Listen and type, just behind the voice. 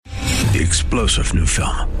The explosive new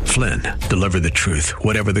film, Flynn, deliver the truth,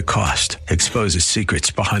 whatever the cost, exposes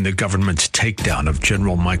secrets behind the government's takedown of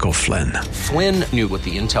General Michael Flynn. Flynn knew what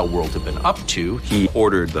the intel world had been up to. He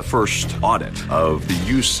ordered the first audit of the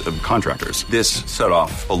use of contractors. This set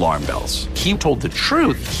off alarm bells. He told the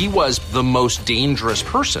truth. He was the most dangerous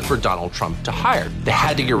person for Donald Trump to hire. They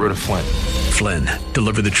had to get rid of Flynn. Flynn,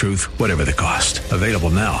 deliver the truth, whatever the cost. Available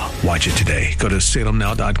now. Watch it today. Go to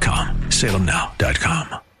salemnow.com.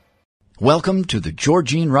 salemnow.com. Welcome to the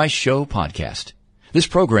Georgene Rice Show podcast. This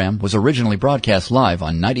program was originally broadcast live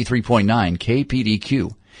on 93.9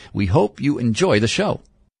 KPDQ. We hope you enjoy the show.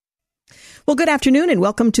 Well, good afternoon and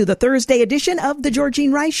welcome to the Thursday edition of the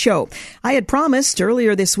Georgene Rice Show. I had promised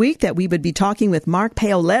earlier this week that we would be talking with Mark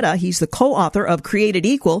Paoletta. He's the co-author of Created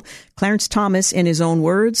Equal. Clarence Thomas, in his own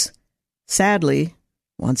words, sadly,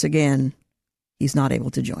 once again, he's not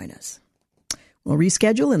able to join us. We'll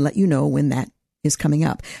reschedule and let you know when that is coming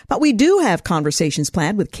up. But we do have conversations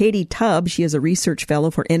planned with Katie Tubb. She is a research fellow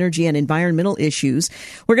for energy and environmental issues.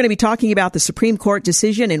 We're going to be talking about the Supreme Court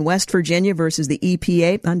decision in West Virginia versus the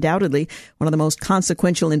EPA, undoubtedly one of the most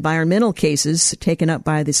consequential environmental cases taken up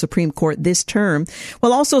by the Supreme Court this term.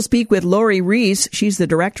 We'll also speak with Lori Rees. She's the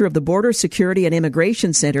director of the Border Security and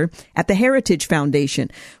Immigration Center at the Heritage Foundation.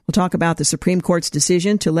 We'll talk about the Supreme Court's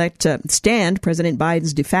decision to let stand President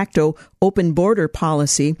Biden's de facto open border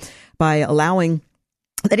policy by allowing,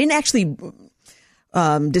 they didn't actually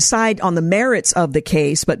decide on the merits of the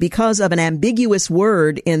case, but because of an ambiguous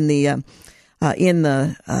word in the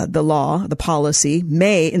law, the policy,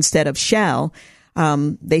 may instead of shall,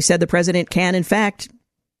 they said the president can, in fact,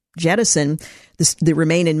 jettison the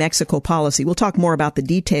Remain in Mexico policy. We'll talk more about the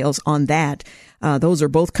details on that. Those are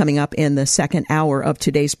both coming up in the second hour of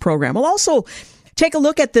today's program. We'll also take a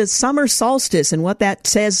look at the summer solstice and what that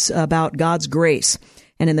says about God's grace.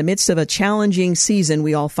 And in the midst of a challenging season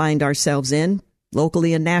we all find ourselves in,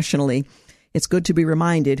 locally and nationally, it's good to be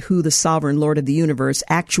reminded who the sovereign Lord of the universe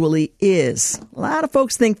actually is. A lot of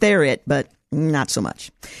folks think they're it, but not so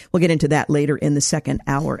much. We'll get into that later in the second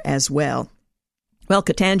hour as well. Well,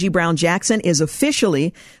 Ketanji Brown Jackson is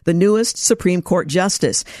officially the newest Supreme Court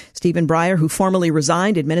justice. Stephen Breyer, who formerly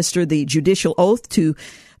resigned, administered the judicial oath to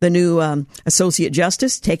the new Associate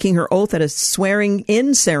Justice, taking her oath at a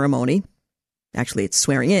swearing-in ceremony. Actually, it's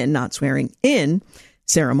swearing in, not swearing in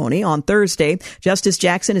ceremony on Thursday. Justice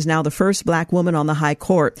Jackson is now the first black woman on the high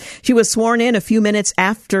court. She was sworn in a few minutes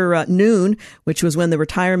after noon, which was when the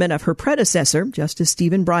retirement of her predecessor, Justice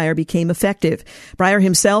Stephen Breyer, became effective. Breyer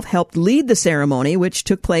himself helped lead the ceremony, which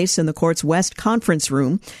took place in the court's West Conference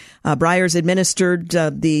Room. Breyer's administered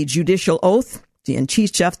the judicial oath, and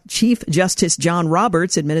Chief Justice John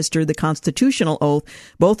Roberts administered the constitutional oath,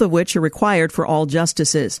 both of which are required for all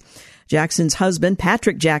justices. Jackson's husband,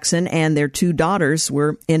 Patrick Jackson, and their two daughters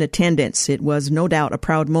were in attendance. It was no doubt a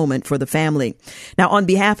proud moment for the family. Now, on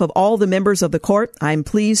behalf of all the members of the court, I'm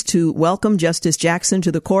pleased to welcome Justice Jackson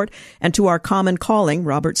to the court and to our common calling,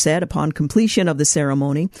 Roberts said upon completion of the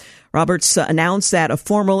ceremony. Roberts announced that a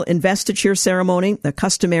formal investiture ceremony, the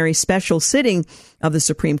customary special sitting of the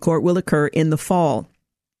Supreme Court, will occur in the fall.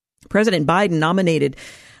 President Biden nominated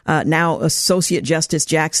now Associate Justice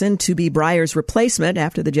Jackson to be Breyer's replacement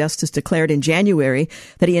after the justice declared in January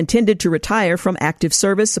that he intended to retire from active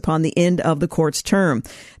service upon the end of the court's term.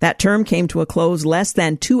 That term came to a close less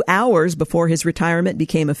than 2 hours before his retirement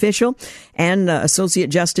became official, and Associate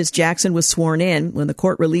Justice Jackson was sworn in when the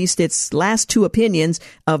court released its last two opinions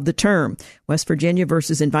of the term, West Virginia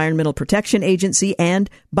versus Environmental Protection Agency and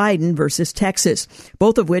Biden versus Texas,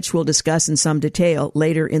 both of which we'll discuss in some detail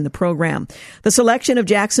later in the program. The selection of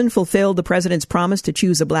Jackson fulfilled the president's promise to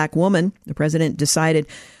choose a black woman. The president decided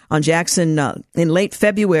on Jackson in late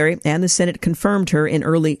February, and the Senate confirmed her in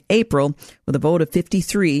early April with a vote of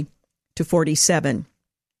 53 to 47.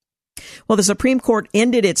 Well, the Supreme Court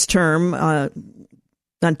ended its term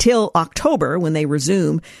until October when they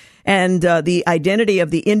resume. And the identity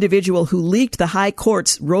of the individual who leaked the high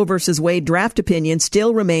court's Roe v. Wade draft opinion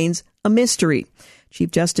still remains a mystery. Chief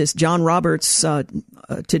Justice John Roberts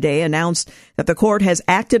today announced that the court has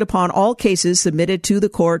acted upon all cases submitted to the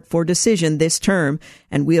court for decision this term,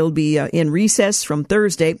 and we'll be in recess from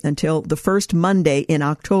Thursday until the first Monday in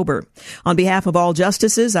October. On behalf of all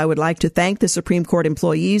justices, I would like to thank the Supreme Court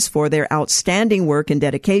employees for their outstanding work and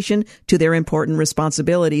dedication to their important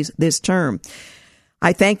responsibilities this term.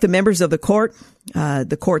 I thank the members of the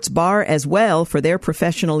court's bar as well for their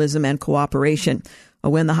professionalism and cooperation.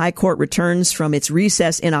 When the High Court returns from its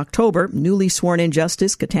recess in October, newly sworn-in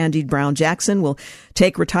Justice Ketanji Brown Jackson will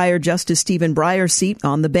take retired Justice Stephen Breyer's seat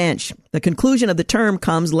on the bench. The conclusion of the term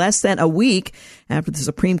comes less than a week after the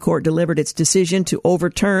Supreme Court delivered its decision to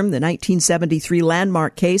overturn the 1973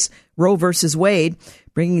 landmark case, Roe v. Wade,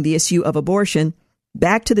 bringing the issue of abortion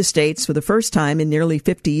back to the states for the first time in nearly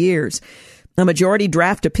 50 years. A majority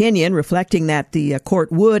draft opinion reflecting that the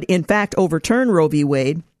court would, in fact, overturn Roe v.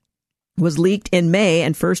 Wade was leaked in May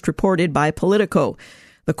and first reported by Politico.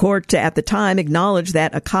 The court at the time acknowledged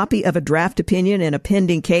that a copy of a draft opinion in a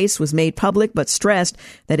pending case was made public, but stressed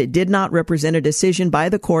that it did not represent a decision by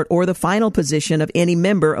the court or the final position of any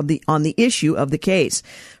member on the issue of the case.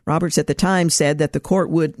 Roberts at the time said that the court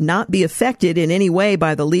would not be affected in any way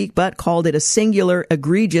by the leak, but called it a singular,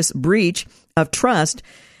 egregious breach of trust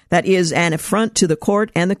that is an affront to the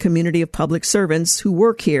court and the community of public servants who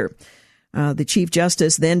work here. The Chief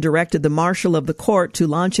Justice then directed the marshal of the court to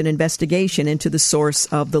launch an investigation into the source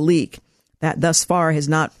of the leak. That thus far has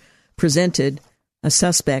not presented a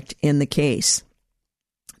suspect in the case.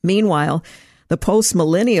 Meanwhile, the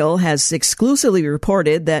Post-Millennial has exclusively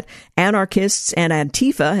reported that anarchists and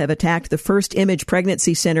Antifa have attacked the First Image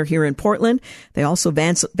Pregnancy Center here in Portland. They also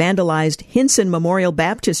vandalized Hinson Memorial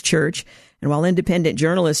Baptist Church. And while independent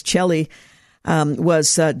journalist Shelley was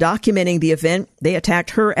documenting the event, they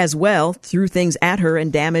attacked her as well, threw things at her,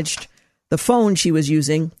 and damaged the phone she was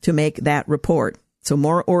using to make that report. So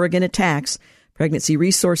more Oregon attacks, pregnancy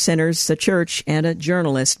resource centers, a church, and a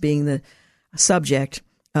journalist being the subject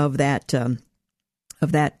of that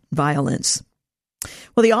violence.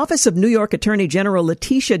 Well, the Office of New York Attorney General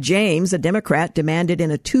Letitia James, a Democrat, demanded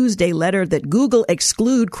in a Tuesday letter that Google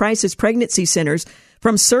exclude crisis pregnancy centers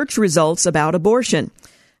from search results about abortion.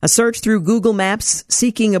 A search through Google Maps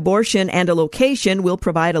seeking abortion and a location will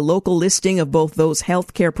provide a local listing of both those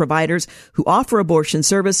healthcare providers who offer abortion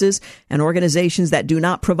services and organizations that do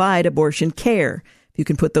not provide abortion care. You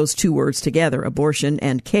can put those two words together, abortion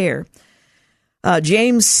and care.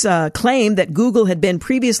 James claimed that Google had been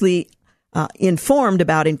previously informed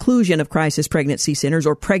about inclusion of crisis pregnancy centers,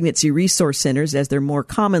 or pregnancy resource centers as they're more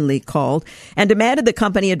commonly called, and demanded the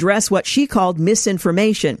company address what she called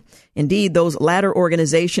misinformation. Indeed, those latter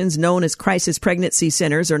organizations, known as crisis pregnancy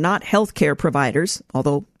centers, are not healthcare providers,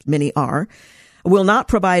 although many are, will not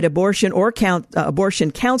provide abortion or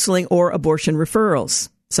abortion counseling or abortion referrals.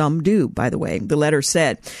 Some do, by the way, the letter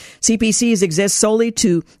said. CPCs exist solely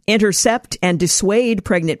to intercept and dissuade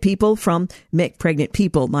pregnant people,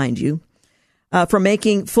 mind you, from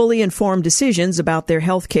making fully informed decisions about their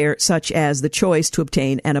health care, such as the choice to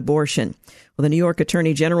obtain an abortion. Well, the New York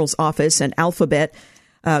Attorney General's office and Alphabet,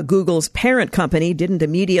 Google's parent company, didn't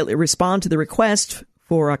immediately respond to the request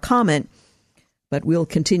for a comment, but we'll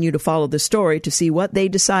continue to follow the story to see what they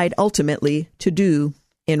decide ultimately to do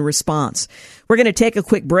in response. We're going to take a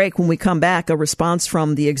quick break. When we come back, a response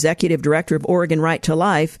from the executive director of Oregon Right to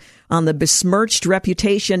Life on the besmirched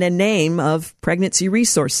reputation and name of pregnancy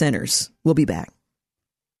resource centers. We'll be back.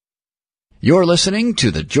 You're listening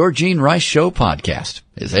to the Georgene Rice Show podcast.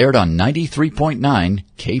 It's aired on 93.9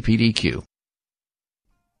 KPDQ.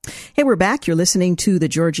 Hey, we're back. You're listening to the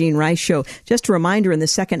Georgene Rice Show. Just a reminder, in the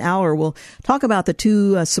second hour, we'll talk about the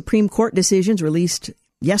two Supreme Court decisions released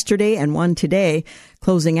yesterday and one today,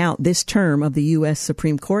 closing out this term of the U.S.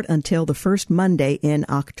 Supreme Court until the first Monday in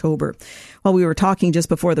October. Well, we were talking just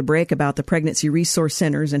before the break about the pregnancy resource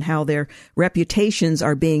centers and how their reputations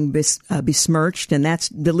are being besmirched, and that's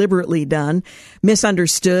deliberately done,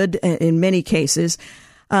 misunderstood in many cases.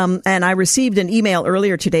 And I received an email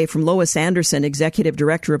earlier today from Lois Anderson, executive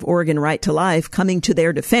director of Oregon Right to Life, coming to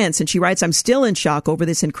their defense. And she writes, "I'm still in shock over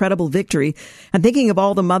this incredible victory. I'm thinking of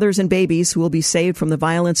all the mothers and babies who will be saved from the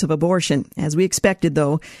violence of abortion. As we expected,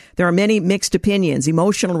 though, there are many mixed opinions,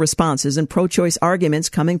 emotional responses, and pro-choice arguments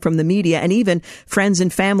coming from the media and even friends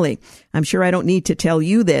and family. I'm sure I don't need to tell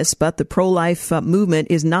you this, but the pro-life movement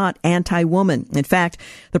is not anti-woman. In fact,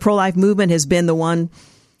 the pro-life movement has been the one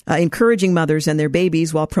encouraging mothers and their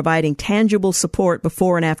babies while providing tangible support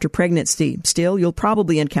before and after pregnancy. Still, you'll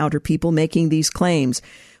probably encounter people making these claims.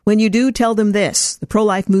 When you do, tell them this. The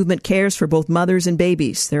pro-life movement cares for both mothers and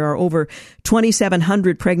babies. There are over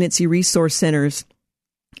 2,700 pregnancy resource centers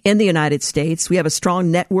in the United States. We have a strong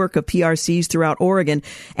network of PRCs throughout Oregon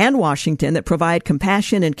and Washington that provide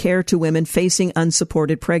compassion and care to women facing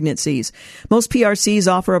unsupported pregnancies. Most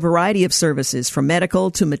PRCs offer a variety of services, from medical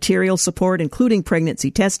to material support, including pregnancy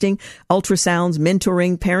testing, ultrasounds,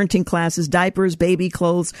 mentoring, parenting classes, diapers, baby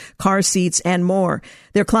clothes, car seats, and more.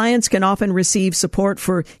 Their clients can often receive support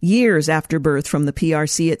for years after birth from the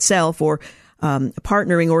PRC itself or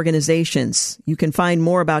partnering organizations. You can find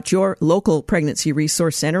more about your local pregnancy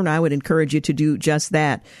resource center, and I would encourage you to do just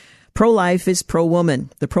that. Pro-life is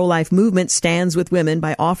pro-woman. The pro-life movement stands with women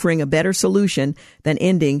by offering a better solution than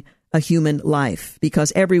ending a human life,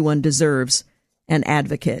 because everyone deserves an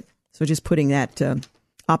advocate. So just putting that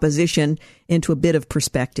opposition into a bit of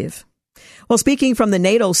perspective. Well, speaking from the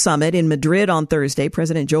NATO summit in Madrid on Thursday,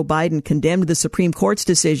 President Joe Biden condemned the Supreme Court's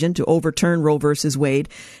decision to overturn Roe v. Wade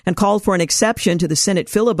and called for an exception to the Senate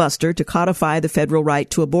filibuster to codify the federal right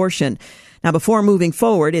to abortion. Now, before moving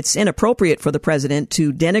forward, it's inappropriate for the president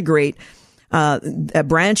to denigrate a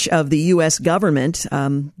branch of the U.S. government,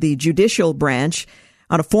 the judicial branch,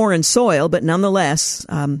 on a foreign soil, but nonetheless,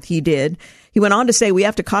 he did. He went on to say we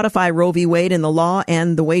have to codify Roe v. Wade in the law,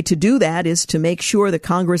 and the way to do that is to make sure that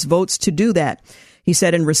Congress votes to do that. He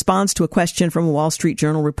said in response to a question from a Wall Street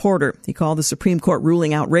Journal reporter. He called the Supreme Court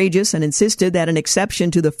ruling outrageous and insisted that an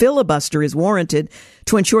exception to the filibuster is warranted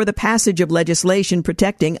to ensure the passage of legislation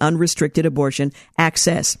protecting unrestricted abortion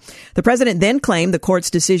access. The president then claimed the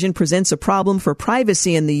court's decision presents a problem for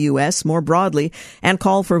privacy in the U.S. more broadly and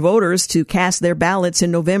called for voters to cast their ballots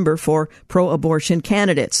in November for pro-abortion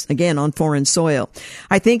candidates, again on foreign soil.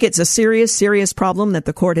 I think it's a serious problem that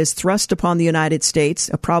the court has thrust upon the United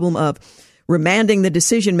States, a problem of remanding the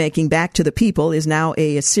decision-making back to the people is now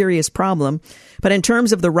a serious problem. But in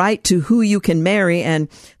terms of the right to who you can marry and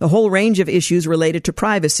the whole range of issues related to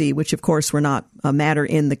privacy, which of course were not a matter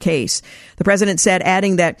in the case, the president said,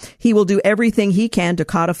 adding that he will do everything he can to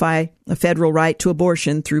codify a federal right to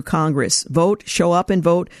abortion through Congress. Vote, show up and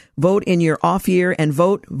vote, vote in your off year, and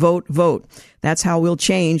vote, vote, vote. That's how we'll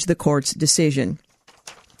change the court's decision.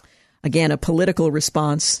 Again, a political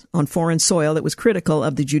response on foreign soil that was critical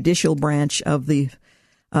of the judicial branch of the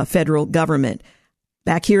federal government.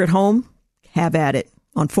 Back here at home, have at it.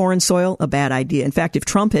 On foreign soil, a bad idea. In fact, if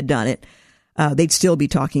Trump had done it, they'd still be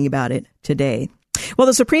talking about it today. Well,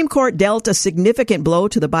 the Supreme Court dealt a significant blow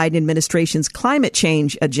to the Biden administration's climate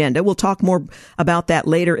change agenda. We'll talk more about that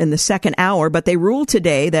later in the second hour, but they ruled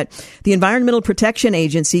today that the Environmental Protection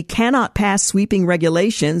Agency cannot pass sweeping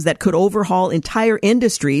regulations that could overhaul entire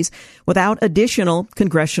industries without additional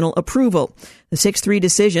congressional approval. The 6-3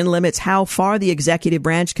 decision limits how far the executive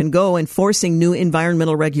branch can go enforcing new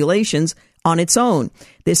environmental regulations on its own.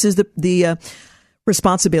 This is the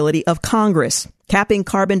responsibility of Congress. Capping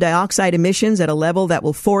carbon dioxide emissions at a level that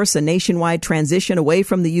will force a nationwide transition away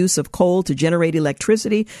from the use of coal to generate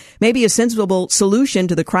electricity may be a sensible solution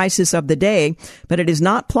to the crisis of the day, but it is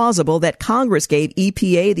not plausible that Congress gave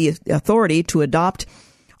EPA the authority to adopt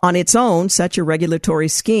on its own such a regulatory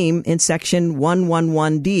scheme in Section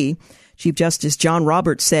 111D. Chief Justice John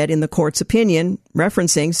Roberts said in the court's opinion,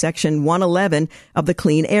 referencing Section 111 of the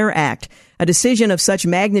Clean Air Act, a decision of such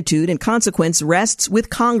magnitude and consequence rests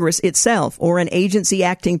with Congress itself or an agency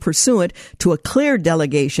acting pursuant to a clear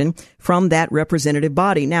delegation from that representative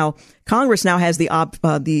body. Now, Congress now has the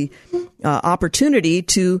opportunity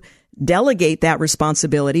to delegate that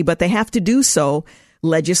responsibility, but they have to do so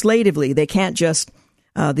legislatively. They can't just,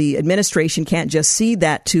 the administration can't just cede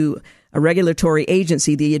that to a regulatory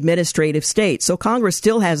agency, the administrative state. So Congress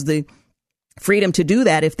still has the freedom to do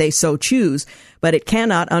that if they so choose, but it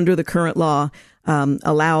cannot, under the current law,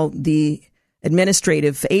 allow the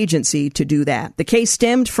administrative agency to do that. The case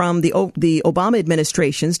stemmed from the Obama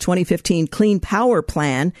administration's 2015 Clean Power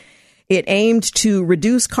Plan. It aimed to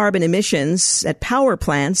reduce carbon emissions at power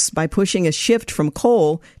plants by pushing a shift from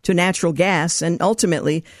coal to natural gas and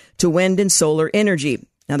ultimately to wind and solar energy.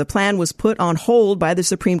 Now, the plan was put on hold by the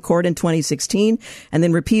Supreme Court in 2016 and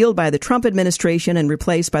then repealed by the Trump administration and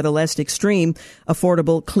replaced by the less extreme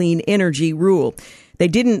Affordable Clean Energy rule. They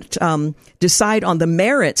didn't decide on the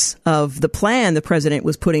merits of the plan the president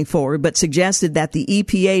was putting forward, but suggested that the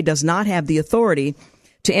EPA does not have the authority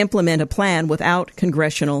to implement a plan without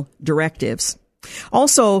congressional directives.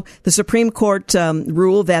 Also, the Supreme Court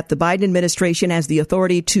ruled that the Biden administration has the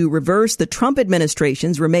authority to reverse the Trump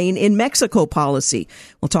administration's Remain in Mexico policy.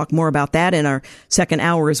 We'll talk more about that in our second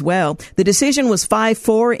hour as well. The decision was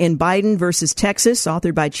 5-4 in Biden versus Texas,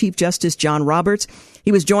 authored by Chief Justice John Roberts.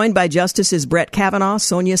 He was joined by Justices Brett Kavanaugh,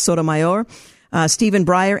 Sonia Sotomayor, Stephen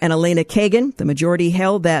Breyer, and Elena Kagan. The majority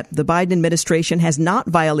held that the Biden administration has not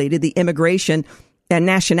violated the Immigration and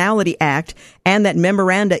Nationality Act and that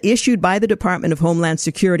memoranda issued by the Department of Homeland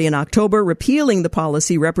Security in October repealing the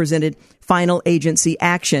policy represented final agency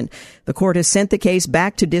action. The court has sent the case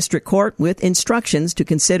back to district court with instructions to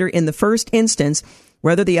consider in the first instance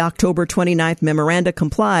whether the October 29th memoranda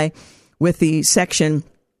comply with the Section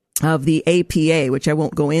of the APA, which I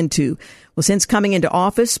won't go into. Well, since coming into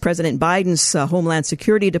office, President Biden's Homeland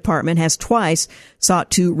Security Department has twice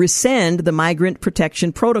sought to rescind the migrant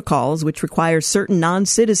protection protocols, which require certain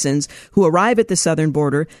non-citizens who arrive at the southern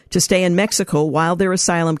border to stay in Mexico while their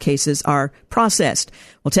asylum cases are processed.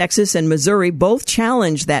 Well, Texas and Missouri both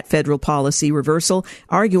challenged that federal policy reversal,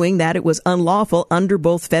 arguing that it was unlawful under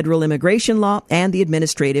both federal immigration law and the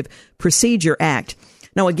Administrative Procedure Act.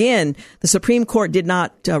 Now, again, the Supreme Court did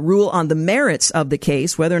not rule on the merits of the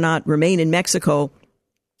case, whether or not remain in Mexico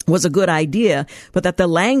was a good idea, but that the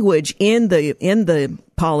language in the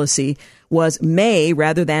policy was may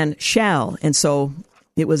rather than shall. And so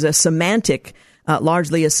it was a semantic,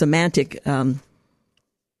 largely a semantic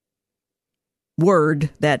word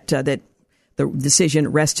that the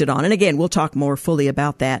decision rested on. And again, we'll talk more fully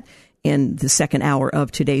about that in the second hour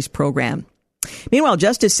of today's program. Meanwhile,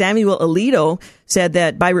 Justice Samuel Alito said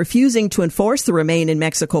that by refusing to enforce the Remain in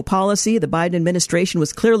Mexico policy, the Biden administration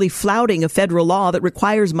was clearly flouting a federal law that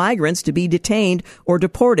requires migrants to be detained or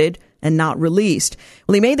deported and not released.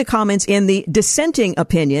 Well, he made the comments in the dissenting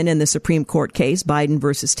opinion in the Supreme Court case, Biden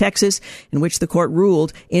versus Texas, in which the court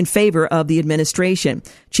ruled in favor of the administration.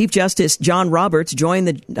 Chief Justice John Roberts,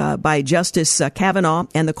 joined by Justice Kavanaugh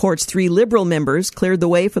and the court's 3 liberal members, cleared the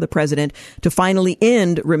way for the president to finally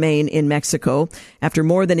end Remain in Mexico after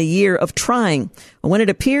more than a year of trying. When it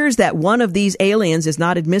appears that one of these aliens is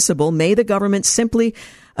not admissible, may the government simply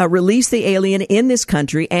release the alien in this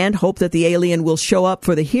country and hope that the alien will show up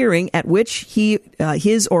for the hearing at which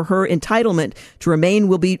his or her entitlement to remain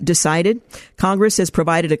will be decided. Congress has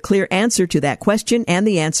provided a clear answer to that question, and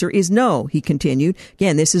the answer is no, he continued.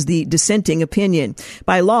 Again, this is the dissenting opinion.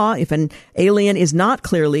 By law, if an alien is not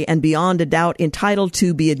clearly and beyond a doubt entitled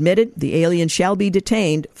to be admitted, the alien shall be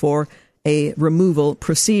detained for a removal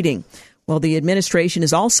proceeding. Well, the administration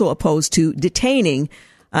is also opposed to detaining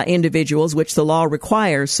individuals, which the law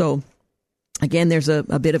requires. So, again, there's a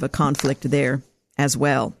bit of a conflict there as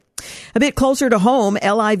well. A bit closer to home,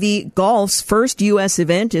 LIV Golf's first U.S.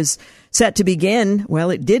 event is set to begin.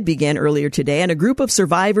 Well, it did begin earlier today, and a group of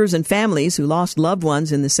survivors and families who lost loved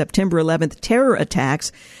ones in the September 11th terror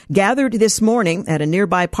attacks gathered this morning at a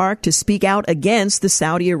nearby park to speak out against the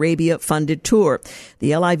Saudi Arabia-funded tour.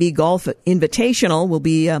 The LIV Golf Invitational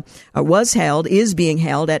is being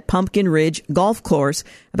held at Pumpkin Ridge Golf Course,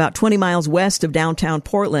 about 20 miles west of downtown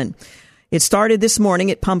Portland. It started this morning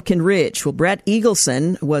at Pumpkin Ridge. Well, Brett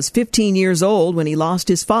Eagleson was 15 years old when he lost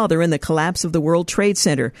his father in the collapse of the World Trade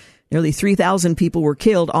Center. Nearly 3,000 people were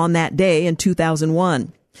killed on that day in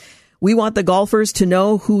 2001. We want the golfers to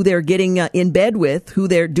know who they're getting in bed with, who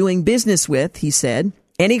they're doing business with, he said.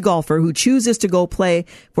 Any golfer who chooses to go play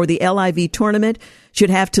for the LIV tournament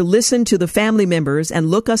should have to listen to the family members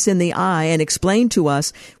and look us in the eye and explain to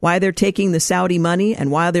us why they're taking the Saudi money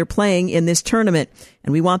and why they're playing in this tournament.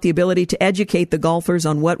 And we want the ability to educate the golfers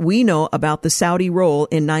on what we know about the Saudi role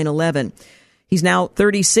in 9/11. He's now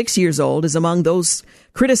 36 years old, is among those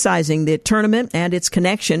criticizing the tournament and its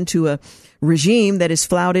connection to a regime that has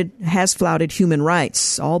flouted human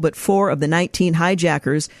rights. All but 4 of the 19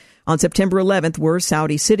 hijackers on September 11th were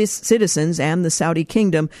Saudi citizens, and the Saudi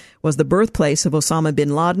kingdom was the birthplace of Osama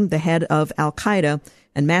bin Laden, the head of al-Qaeda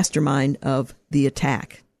and mastermind of the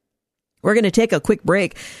attack. We're going to take a quick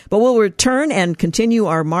break, but we'll return and continue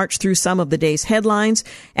our march through some of the day's headlines.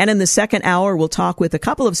 And in the second hour, we'll talk with a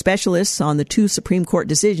couple of specialists on the 2 Supreme Court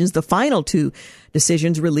decisions, the final 2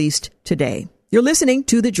 decisions released today. You're listening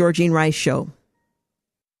to The Georgene Rice Show.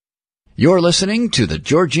 You're listening to The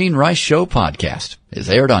Georgene Rice Show podcast. It's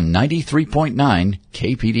aired on 93.9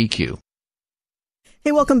 KPDQ.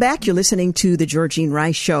 Hey, welcome back. You're listening to The Georgene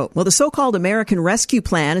Rice Show. Well, the so-called American Rescue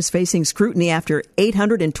Plan is facing scrutiny after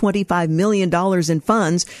 $825 million in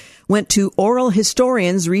funds went to oral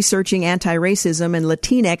historians researching anti-racism and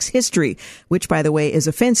Latinx history, which, by the way, is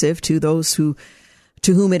offensive to those to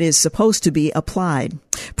whom it is supposed to be applied.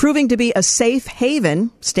 Proving to be a safe haven,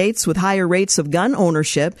 states with higher rates of gun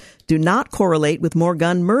ownership do not correlate with more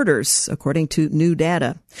gun murders, according to new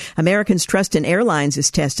data. Americans' trust in airlines is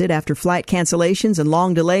tested after flight cancellations and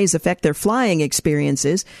long delays affect their flying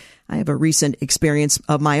experiences. I have a recent experience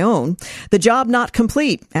of my own. The job not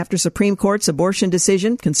complete. After Supreme Court's abortion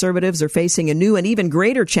decision, conservatives are facing a new and even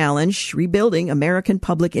greater challenge, rebuilding American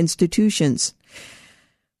public institutions.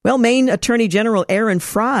 Well, Maine Attorney General Aaron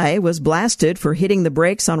Frey was blasted for hitting the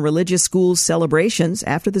brakes on religious schools' celebrations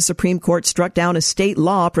after the Supreme Court struck down a state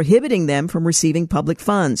law prohibiting them from receiving public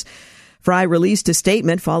funds. Frey released a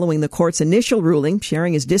statement following the court's initial ruling,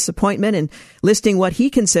 sharing his disappointment and listing what he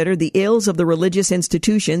considered the ills of the religious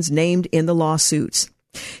institutions named in the lawsuits.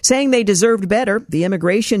 Saying they deserved better, the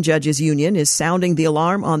Immigration Judges Union is sounding the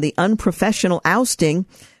alarm on the unprofessional ousting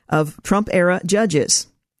of Trump-era judges.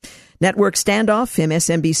 Network standoff,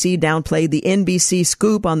 MSNBC downplayed the NBC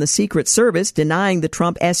scoop on the Secret Service, denying the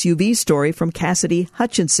Trump SUV story from Cassidy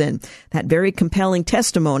Hutchinson, that very compelling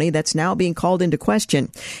testimony that's now being called into question.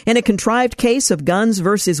 In a contrived case of guns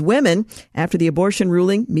versus women, after the abortion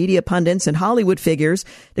ruling, media pundits and Hollywood figures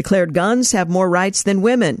declared guns have more rights than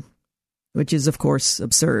women, which is, of course,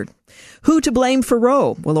 absurd. Who to blame for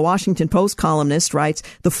Roe? Well, the Washington Post columnist writes,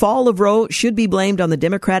 the fall of Roe should be blamed on the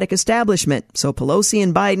Democratic establishment, so Pelosi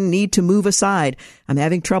and Biden need to move aside. I'm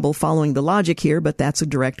having trouble following the logic here, but that's a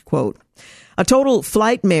direct quote. A total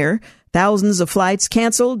flightmare. Thousands of flights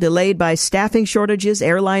canceled, delayed by staffing shortages,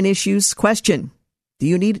 airline issues. Question, do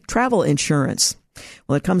you need travel insurance?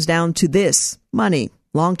 Well, it comes down to this: money.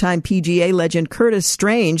 Longtime PGA legend Curtis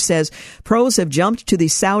Strange says pros have jumped to the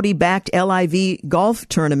Saudi-backed LIV golf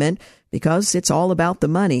tournament because it's all about the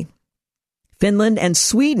money. Finland and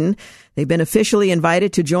Sweden, they've been officially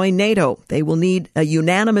invited to join NATO. They will need a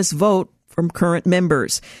unanimous vote from current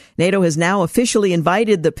members. NATO has now officially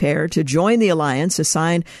invited the pair to join the alliance, a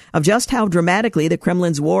sign of just how dramatically the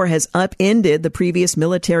Kremlin's war has upended the previous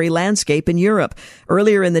military landscape in Europe.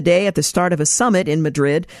 Earlier in the day, at the start of a summit in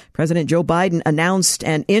Madrid, President Joe Biden announced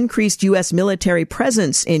an increased U.S. military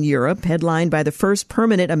presence in Europe, headlined by the first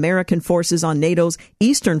permanent American forces on NATO's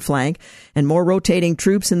eastern flank and more rotating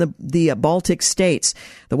troops in the Baltic states.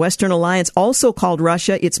 The Western alliance also called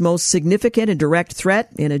Russia its most significant and direct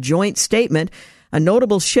threat in a joint statement, a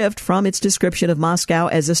notable shift from its description of Moscow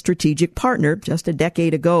as a strategic partner just a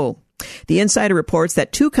decade ago. The Insider reports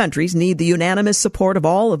that two countries need the unanimous support of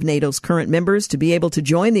all of NATO's current members to be able to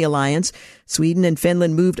join the alliance. Sweden and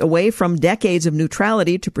Finland moved away from decades of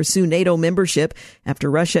neutrality to pursue NATO membership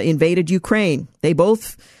after Russia invaded Ukraine. They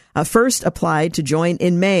both first applied to join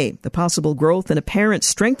in May. The possible growth and apparent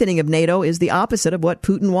strengthening of NATO is the opposite of what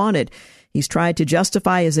Putin wanted. He's tried to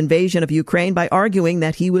justify his invasion of Ukraine by arguing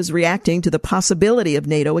that he was reacting to the possibility of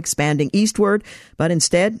NATO expanding eastward, but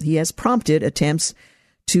instead he has prompted attempts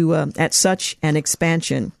at such an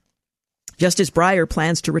expansion. Justice Breyer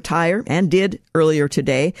plans to retire, and did earlier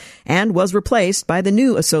today, and was replaced by the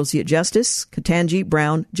new Associate Justice, Ketanji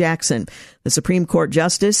Brown Jackson. The Supreme Court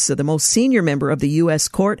Justice, the most senior member of the U.S.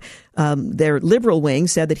 Court, their liberal wing,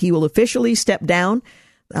 said that he will officially step down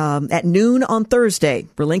at noon on Thursday,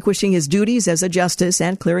 relinquishing his duties as a justice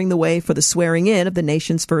and clearing the way for the swearing in of the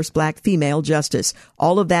nation's first black female justice.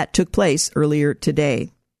 All of that took place earlier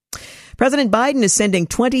today. President Biden is sending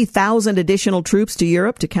 20,000 additional troops to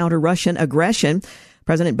Europe to counter Russian aggression.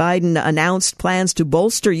 President Biden announced plans to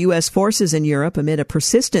bolster U.S. forces in Europe amid a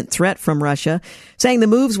persistent threat from Russia, saying the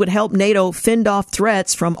moves would help NATO fend off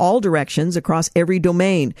threats from all directions across every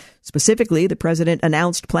domain. Specifically, the president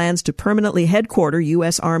announced plans to permanently headquarter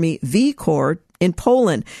U.S. Army V Corps in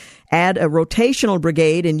Poland, add a rotational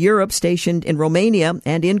brigade in Europe stationed in Romania,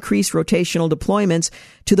 and increase rotational deployments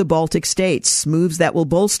to the Baltic states, moves that will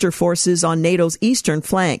bolster forces on NATO's eastern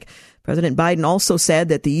flank. President Biden also said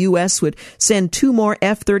that the U.S. would send 2 more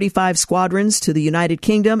F-35 squadrons to the United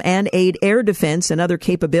Kingdom and aid air defense and other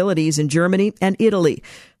capabilities in Germany and Italy.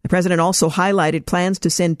 The president also highlighted plans to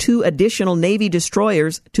send 2 additional Navy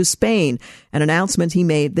destroyers to Spain, an announcement he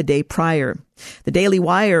made the day prior. The Daily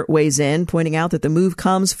Wire weighs in, pointing out that the move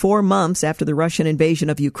comes 4 months after the Russian invasion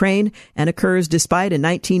of Ukraine and occurs despite a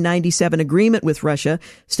 1997 agreement with Russia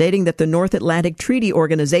stating that the North Atlantic Treaty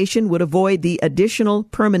Organization would avoid the additional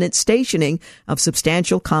permanent stationing of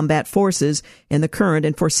substantial combat forces in the current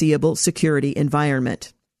and foreseeable security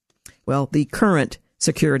environment. Well, the current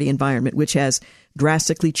security environment, which has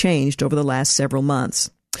drastically changed over the last several months.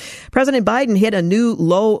 President Biden hit a new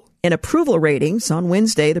low in approval ratings. On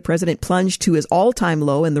Wednesday, the president plunged to his all-time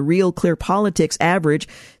low in the Real Clear Politics average,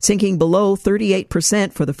 sinking below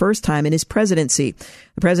 38% for the first time in his presidency.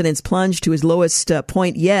 The president's plunge to his lowest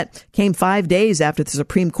point yet came 5 days after the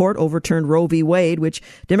Supreme Court overturned Roe v. Wade, which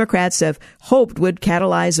Democrats have hoped would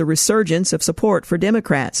catalyze a resurgence of support for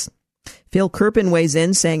Democrats. Phil Kerpen weighs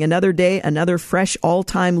in, saying another day, another fresh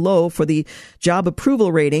all-time low for the job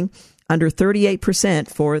approval rating, under 38%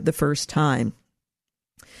 for the first time.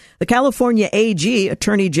 The California AG,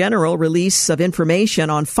 Attorney General, release of information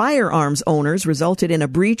on firearms owners resulted in a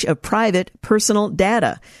breach of private personal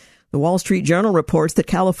data. The Wall Street Journal reports that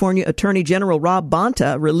California Attorney General Rob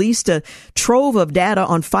Bonta released a trove of data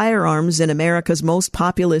on firearms in America's most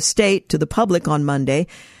populous state to the public on Monday,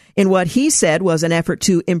 in what he said was an effort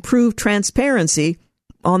to improve transparency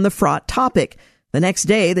on the fraught topic. The next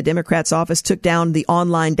day, the Democrats' office took down the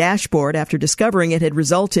online dashboard after discovering it had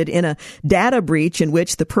resulted in a data breach in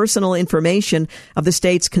which the personal information of the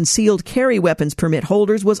state's concealed carry weapons permit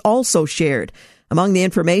holders was also shared. Among the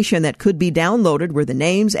information that could be downloaded were the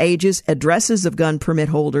names, ages, addresses of gun permit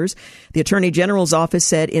holders, the Attorney General's office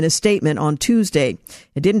said in a statement on Tuesday.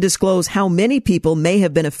 It didn't disclose how many people may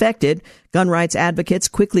have been affected. Gun rights advocates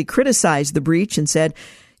quickly criticized the breach and said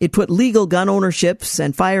it put legal gun ownerships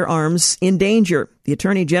and firearms in danger. The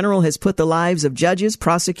Attorney General has put the lives of judges,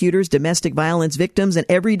 prosecutors, domestic violence victims, and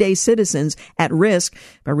everyday citizens at risk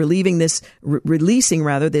by releasing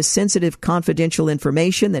this sensitive, confidential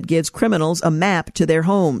information that gives criminals a map to their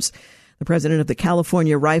homes. The president of the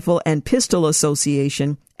California Rifle and Pistol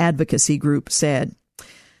Association advocacy group said.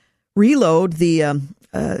 Reload, the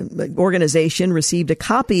organization, received a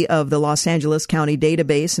copy of the Los Angeles County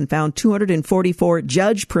database and found 244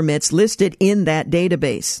 judge permits listed in that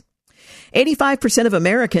database. 85% of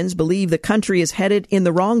Americans believe the country is headed in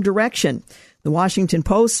the wrong direction. The Washington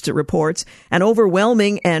Post reports an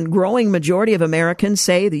overwhelming and growing majority of Americans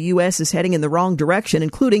say the U.S. is heading in the wrong direction,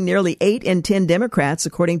 including nearly 8 in 10 Democrats,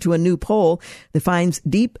 according to a new poll that finds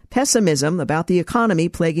deep pessimism about the economy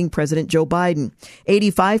plaguing President Joe Biden.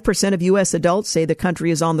 85% of U.S. adults say the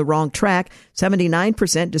country is on the wrong track.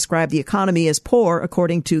 79% describe the economy as poor,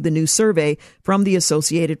 according to the new survey from the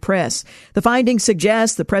Associated Press. The findings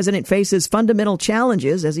suggest the president faces fundamental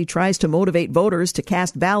challenges as he tries to motivate voters to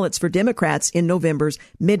cast ballots for Democrats in November's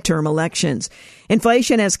midterm elections.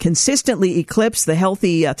 Inflation has consistently eclipsed the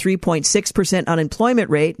healthy 3.6% unemployment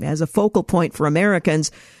rate as a focal point for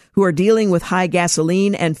Americans who are dealing with high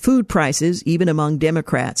gasoline and food prices, even among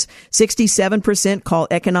Democrats. 67% call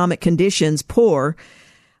economic conditions poor.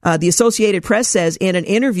 The Associated Press says in an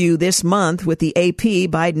interview this month with the AP,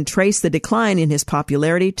 Biden traced the decline in his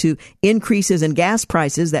popularity to increases in gas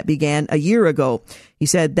prices that began a year ago. He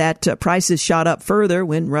said that prices shot up further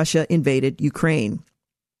when Russia invaded Ukraine.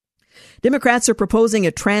 Democrats are proposing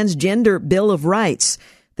a transgender Bill of Rights.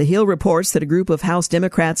 The Hill reports that a group of House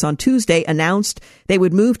Democrats on Tuesday announced they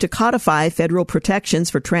would move to codify federal protections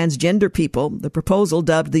for transgender people. The proposal,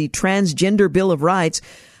 dubbed the Transgender Bill of Rights,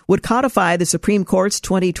 would codify the Supreme Court's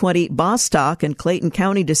 2020 Bostock and Clayton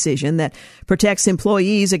County decision that protects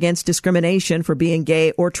employees against discrimination for being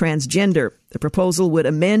gay or transgender. The proposal would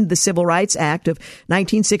amend the Civil Rights Act of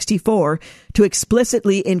 1964 to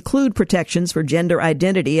explicitly include protections for gender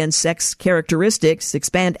identity and sex characteristics,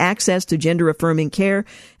 expand access to gender-affirming care,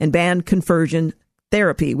 and ban conversion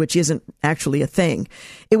therapy, which isn't actually a thing.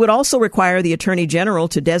 It would also require the Attorney General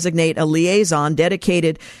to designate a liaison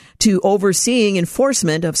dedicated to overseeing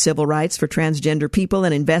enforcement of civil rights for transgender people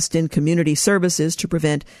and invest in community services to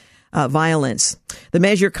prevent violence. The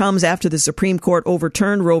measure comes after the Supreme Court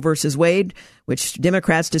overturned Roe v. Wade, which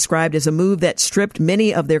Democrats described as a move that stripped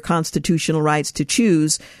many of their constitutional rights to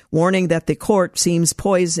choose, warning that the court seems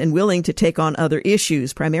poised and willing to take on other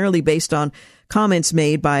issues, primarily based on comments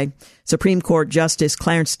made by Supreme Court Justice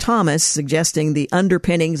Clarence Thomas, suggesting the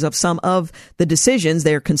underpinnings of some of the decisions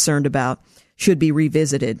they're concerned about should be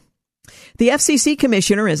revisited. The FCC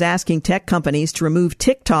commissioner is asking tech companies to remove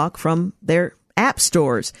TikTok from their app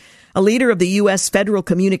stores. A leader of the U.S. Federal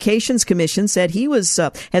Communications Commission said he has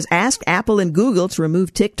asked Apple and Google to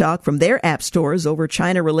remove TikTok from their app stores over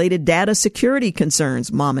China-related data security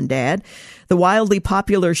concerns, Mom and Dad. The wildly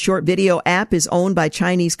popular short video app is owned by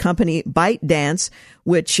Chinese company ByteDance,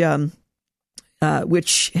 which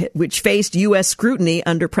faced U.S. scrutiny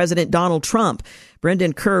under President Donald Trump.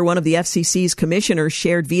 Brendan Kerr, one of the FCC's commissioners,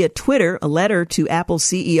 shared via Twitter a letter to Apple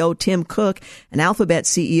CEO Tim Cook and Alphabet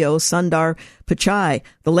CEO Sundar Pichai.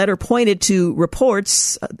 The letter pointed to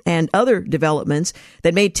reports and other developments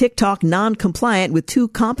that made TikTok non-compliant with two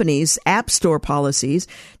companies' app store policies.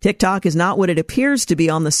 TikTok is not what it appears to be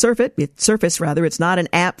on the surface. It's not an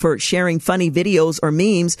app for sharing funny videos or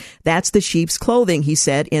memes. That's the sheep's clothing, he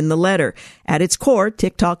said in the letter. At its core,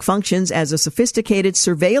 TikTok functions as a sophisticated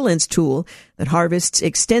surveillance tool that harvests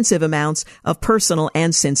extensive amounts of personal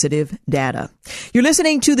and sensitive data. You're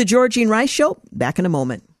listening to The Georgene Rice Show. Back in a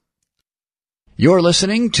moment. You're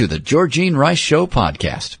listening to The Georgene Rice Show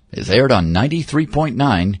podcast. It's aired on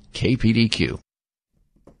 93.9 KPDQ.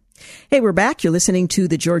 Hey, we're back. You're listening to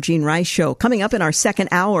The Georgene Rice Show. Coming up in our second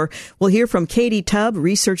hour, we'll hear from Katie Tubb,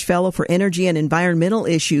 Research Fellow for Energy and Environmental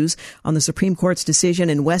Issues on the Supreme Court's decision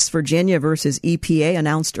in West Virginia versus EPA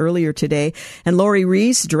announced earlier today. And Lori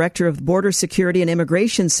Reese, Director of Border Security and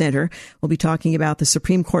Immigration Center, will be talking about the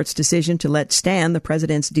Supreme Court's decision to let stand the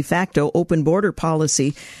president's de facto open border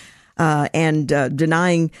policy and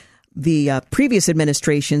denying the previous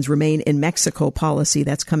administration's Remain in Mexico policy.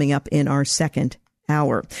 That's coming up in our second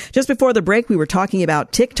hour. Just before the break, we were talking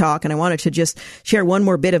about TikTok, and I wanted to just share one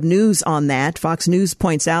more bit of news on that. Fox News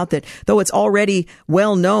points out that though it's already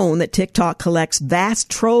well known that TikTok collects vast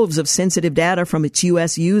troves of sensitive data from its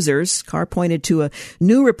U.S. users, Carr pointed to a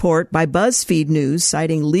new report by BuzzFeed News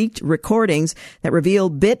citing leaked recordings that reveal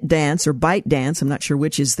ByteDance, I'm not sure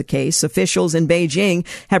which is the case. Officials in Beijing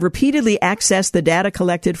have repeatedly accessed the data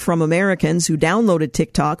collected from Americans who downloaded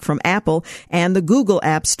TikTok from Apple and the Google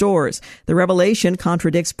app stores. The revelation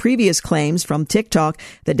contradicts previous claims from TikTok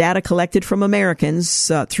that data collected from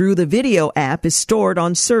Americans through the video app is stored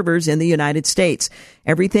on servers in the United States.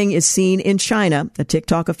 Everything is seen in China, a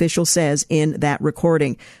TikTok official says in that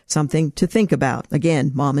recording. Something to think about.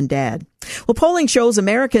 Again, mom and dad. Well, polling shows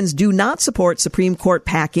Americans do not support Supreme Court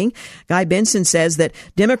packing. Guy Benson says that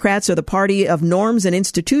Democrats are the party of norms and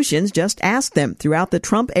institutions. Just ask them. Throughout the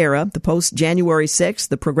Trump era, the post-January 6th,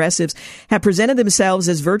 the progressives have presented themselves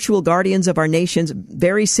as virtual guardians of our nation's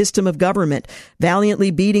very system of government, valiantly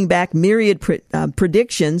beating back myriad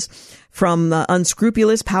predictions from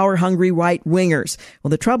unscrupulous, power-hungry right-wingers. Well,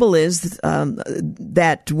 the trouble is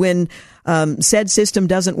that when said system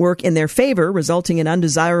doesn't work in their favor, resulting in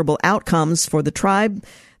undesirable outcomes for the tribe,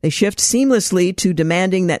 they shift seamlessly to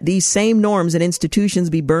demanding that these same norms and institutions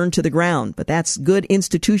be burned to the ground. But that's good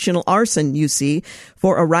institutional arson, you see,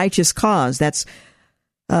 for a righteous cause. That's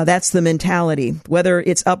the mentality. Whether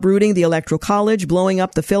it's uprooting the Electoral College, blowing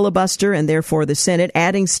up the filibuster and therefore the Senate,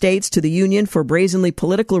 adding states to the Union for brazenly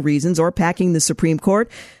political reasons, or packing the Supreme Court,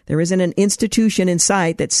 there isn't an institution in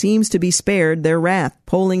sight that seems to be spared their wrath.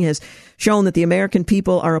 Polling has shown that the American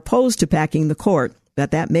people are opposed to packing the court,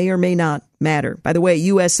 but that may or may not matter. By the way,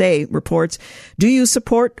 USA reports, do you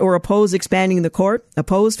support or oppose expanding the court?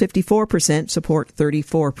 Oppose 54%, support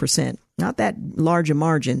 34%. Not that large a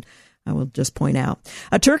margin, I will just point out.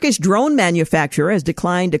 A Turkish drone manufacturer has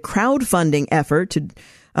declined a crowdfunding effort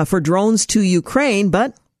for drones to Ukraine,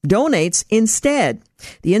 but donates instead.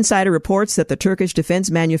 The Insider reports that the Turkish defense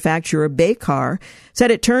manufacturer Baykar said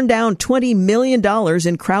it turned down $20 million in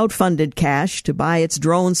crowdfunded cash to buy its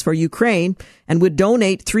drones for Ukraine and would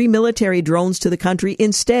donate 3 military drones to the country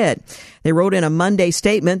instead. They wrote in a Monday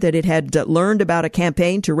statement that it had learned about a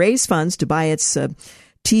campaign to raise funds to buy its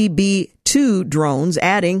TB2 drones,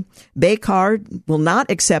 adding, Baykar will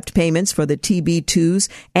not accept payments for the TB2s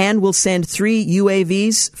and will send 3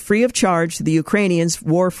 UAVs free of charge to the Ukrainians'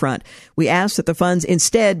 war front. We ask that the funds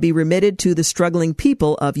instead be remitted to the struggling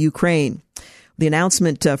people of Ukraine. The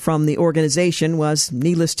announcement from the organization was,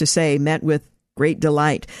 needless to say, met with great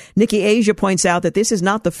delight. Nikki Asia points out that this is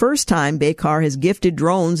not the first time Baykar has gifted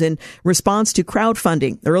drones in response to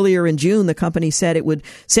crowdfunding. Earlier in June, the company said it would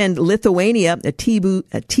send Lithuania a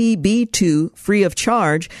TB2 free of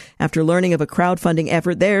charge after learning of a crowdfunding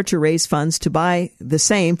effort there to raise funds to buy the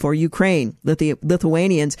same for Ukraine.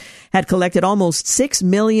 Lithuanians had collected almost 6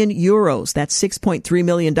 million euros, that's $6.3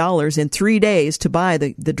 million, in 3 days to buy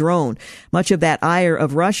the drone. Much of that ire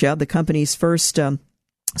of Russia, the company's first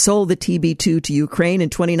sold the TB2 to Ukraine in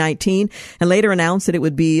 2019 and later announced that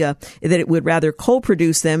it would rather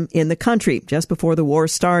co-produce them in the country just before the war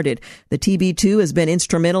started. The TB2 has been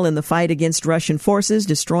instrumental in the fight against Russian forces,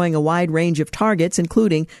 destroying a wide range of targets,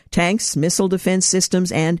 including tanks, missile defense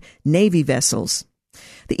systems, and Navy vessels.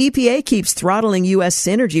 The EPA keeps throttling U.S.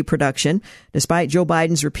 energy production. Despite Joe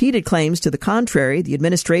Biden's repeated claims to the contrary, the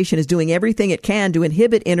administration is doing everything it can to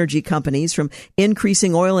inhibit energy companies from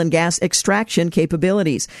increasing oil and gas extraction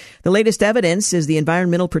capabilities. The latest evidence is the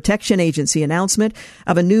Environmental Protection Agency announcement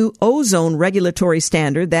of a new ozone regulatory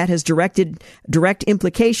standard that has direct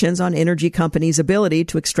implications on energy companies' ability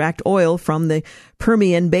to extract oil from the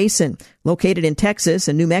Permian Basin. Located in Texas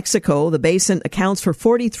and New Mexico, the basin accounts for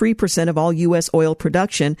 43% of all U.S. oil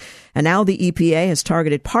production, and now the EPA has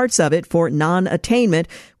targeted parts of it for non-attainment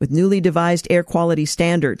with newly devised air quality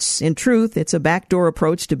standards. In truth, it's a backdoor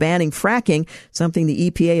approach to banning fracking, something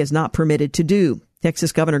the EPA is not permitted to do.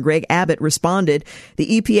 Texas Governor Greg Abbott responded,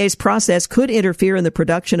 the EPA's process could interfere in the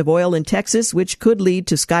production of oil in Texas, which could lead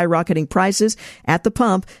to skyrocketing prices at the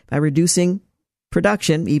pump by reducing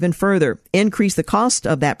production even further, increase the cost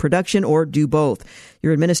of that production, or do both.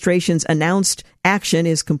 Your administration's announced action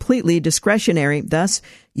is completely discretionary. Thus,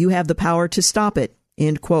 you have the power to stop it.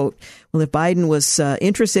 End quote. Well, if Biden was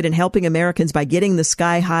interested in helping Americans by getting the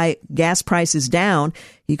sky-high gas prices down,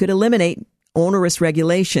 he could eliminate onerous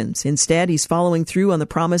regulations. Instead, he's following through on the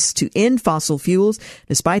promise to end fossil fuels,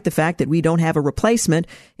 despite the fact that we don't have a replacement.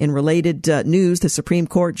 In related news, the Supreme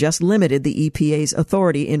Court just limited the EPA's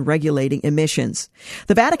authority in regulating emissions.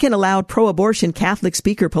 The Vatican allowed pro-abortion Catholic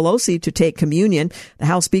Speaker Pelosi to take communion. The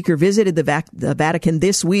House Speaker visited the Vatican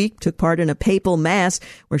this week, took part in a papal mass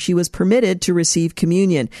where she was permitted to receive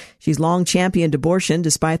communion. She's long championed abortion,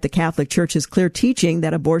 despite the Catholic Church's clear teaching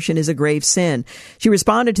that abortion is a grave sin. She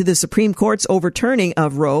responded to the Supreme Court's overturning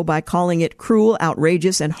of Roe by calling it cruel,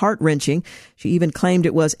 outrageous, and heart-wrenching. She even claimed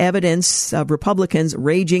it was evidence of Republicans'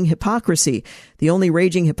 raging hypocrisy. The only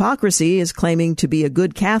raging hypocrisy is claiming to be a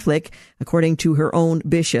good Catholic, according to her own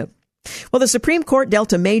bishop. Well, the Supreme Court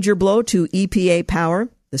dealt a major blow to EPA power.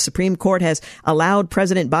 The Supreme Court has allowed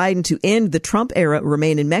President Biden to end the Trump-era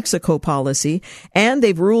Remain in Mexico policy, and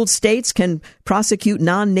they've ruled states can prosecute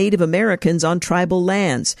non-Native Americans on tribal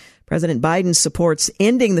lands. President Biden supports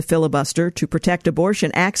ending the filibuster to protect abortion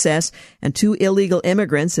access, and 2 illegal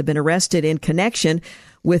immigrants have been arrested in connection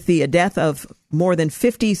with the death of more than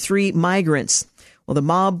 53 migrants. Well, the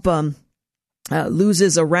mob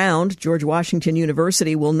loses a round. George Washington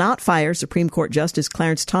University will not fire Supreme Court Justice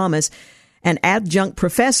Clarence Thomas, an adjunct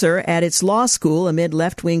professor at its law school, amid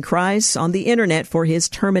left-wing cries on the internet for his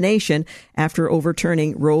termination after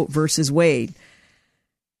overturning Roe versus Wade.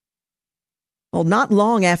 Well, not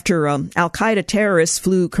long after al-Qaeda terrorists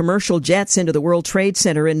flew commercial jets into the World Trade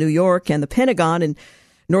Center in New York and the Pentagon in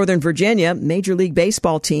Northern Virginia, Major League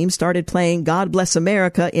Baseball teams started playing God Bless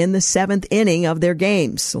America in the 7th inning of their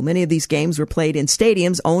games. So many of these games were played in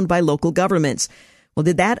stadiums owned by local governments. Well,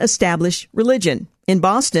 did that establish religion? In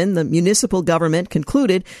Boston, the municipal government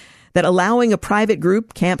concluded that allowing a private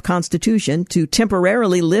group, Camp Constitution, to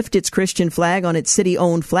temporarily lift its Christian flag on its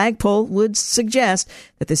city-owned flagpole would suggest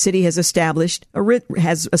that the city has established a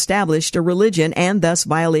religion and thus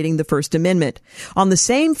violating the First Amendment. On the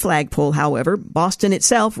same flagpole, however, Boston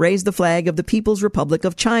itself raised the flag of the People's Republic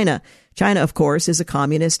of China. China, of course, is a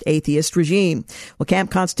communist atheist regime. Well,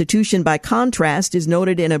 Camp Constitution, by contrast, is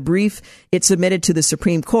noted in a brief it submitted to the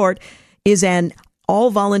Supreme Court, is an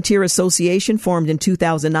all-volunteer association formed in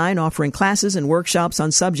 2009, offering classes and workshops on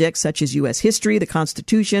subjects such as U.S. history, the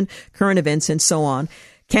Constitution, current events, and so on.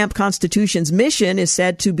 Camp Constitution's mission is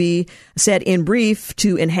said in brief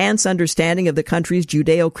to enhance understanding of the country's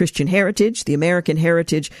Judeo-Christian heritage, the American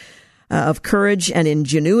heritage of courage and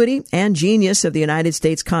ingenuity, and genius of the United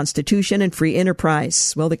States Constitution and free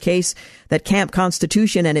enterprise. Well, the case that Camp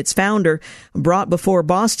Constitution and its founder brought before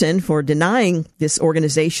Boston for denying this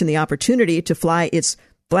organization the opportunity to fly its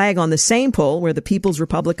flag on the same pole where the People's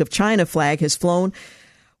Republic of China flag has flown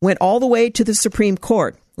went all the way to the Supreme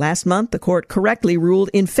Court. Last month, the court correctly ruled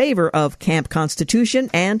in favor of Camp Constitution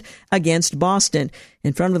and against Boston.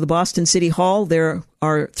 In front of the Boston City Hall, there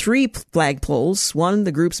are 3 flagpoles. One,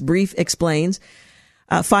 the group's brief explains,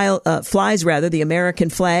 flies the American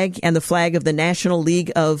flag and the flag of the National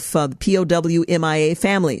League of POW MIA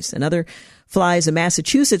families. Another flies a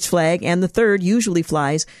Massachusetts flag, and the third usually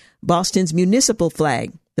flies Boston's municipal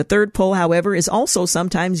flag. The third pole, however, is also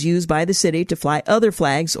sometimes used by the city to fly other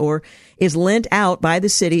flags or is lent out by the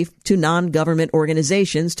city to non-government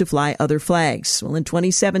organizations to fly other flags. Well, in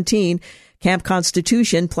 2017, Camp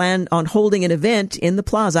Constitution planned on holding an event in the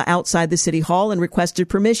plaza outside the city hall and requested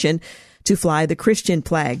permission to fly the Christian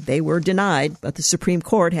flag. They were denied, but the Supreme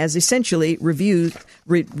Court has essentially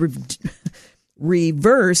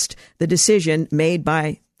reversed the decision made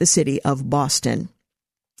by the city of Boston.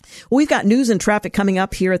 Well, we've got news and traffic coming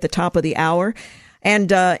up here at the top of the hour.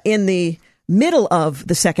 And in the middle of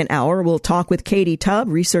the second hour, we'll talk with Katie Tubb,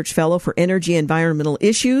 Research Fellow for Energy and Environmental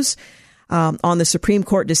Issues, on the Supreme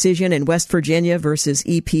Court decision in West Virginia versus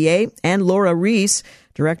EPA, and Laura Reese,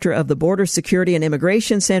 Director of the Border Security and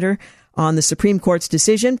Immigration Center, on the Supreme Court's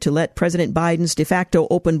decision to let President Biden's de facto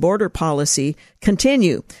open border policy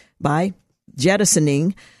continue by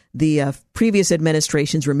jettisoning the previous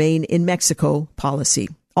administration's Remain in Mexico policy.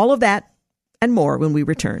 All of that and more when we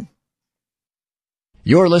return.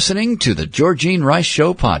 You're listening to the Georgene Rice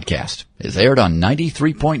Show podcast. It's aired on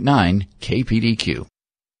 93.9 KPDQ.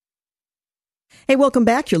 Hey, welcome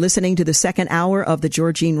back. You're listening to the second hour of the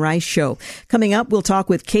Georgene Rice Show. Coming up, we'll talk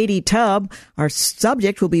with Katie Tubb. Our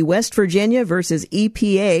subject will be West Virginia versus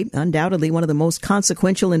EPA, undoubtedly one of the most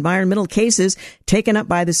consequential environmental cases taken up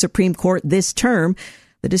by the Supreme Court this term.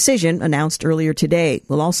 The decision announced earlier today.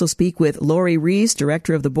 We'll also speak with Lori Reese,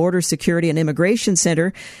 Director of the Border Security and Immigration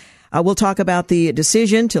Center. We'll talk about the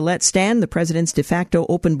decision to let stand the president's de facto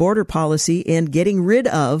open border policy in getting rid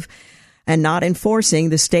of and not enforcing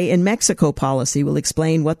the stay in Mexico policy. We'll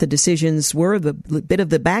explain what the decisions were, the bit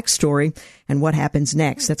of the backstory, and what happens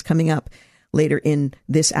next. That's coming up. later in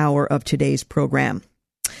this hour of today's program.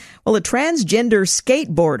 Well, a transgender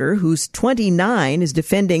skateboarder who's 29 is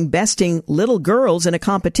defending besting little girls in a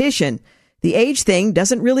competition. The age thing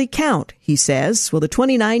doesn't really count, he says. Well, the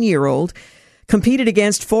 29-year-old competed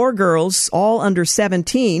against 4 girls, all under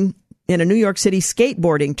 17, in a New York City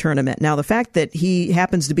skateboarding tournament. Now, the fact that he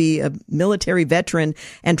happens to be a military veteran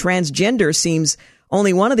and transgender seems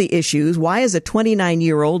only one of the issues. Why is a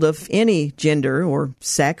 29-year-old of any gender or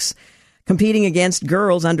sex competing against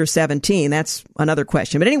girls under 17? That's another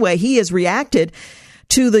question. But anyway, he has reacted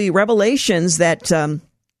to the revelations that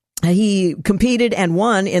he competed and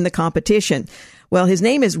won in the competition. Well, his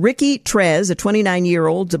name is Ricky Trez, a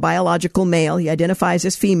 29-year-old, a biological male. He identifies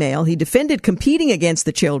as female. He defended competing against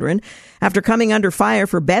the children after coming under fire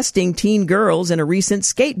for besting teen girls in a recent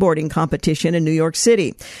skateboarding competition in New York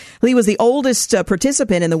City. He was the oldest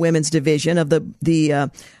participant in the women's division of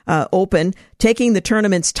the Open, taking the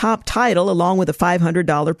tournament's top title along with a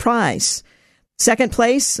 $500 prize. Second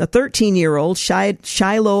place, a 13-year-old,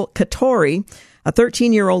 Shiloh Katori, a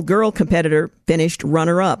 13-year-old girl competitor, finished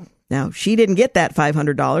runner-up. Now, she didn't get that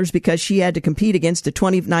 $500 because she had to compete against a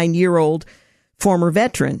 29-year-old former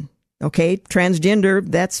veteran. Okay, transgender,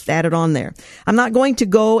 that's added on there. I'm not going to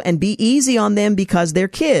go and be easy on them because they're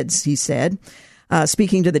kids, he said.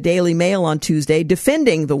 Speaking to the Daily Mail on Tuesday,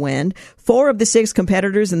 defending the win. 4 of the 6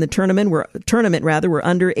 competitors in the tournament were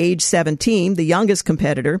under age 17. The youngest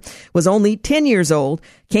competitor was only 10 years old,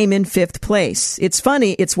 came in 5th place. It's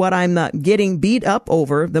funny. It's what I'm getting beat up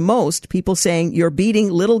over the most. People saying you're beating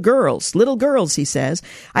little girls. Little girls, he says.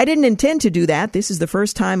 I didn't intend to do that. This is the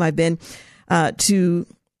first time I've been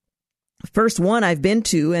first one I've been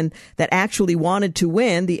to and that actually wanted to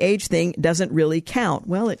win. The age thing doesn't really count.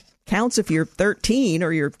 Well, it counts if you're 13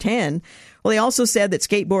 or you're 10. Well, he also said that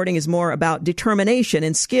skateboarding is more about determination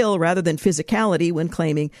and skill rather than physicality when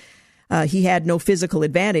claiming he had no physical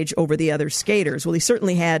advantage over the other skaters. Well, he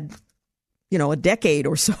certainly had, a decade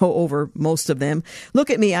or so over most of them.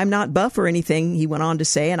 Look at me. I'm not buff or anything, he went on to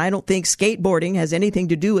say, and I don't think skateboarding has anything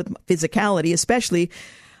to do with physicality, especially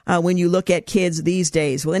when you look at kids these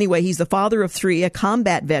days. Well, anyway, he's the father of 3, a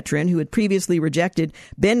combat veteran who had previously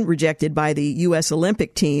been rejected by the U.S.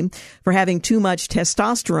 Olympic team for having too much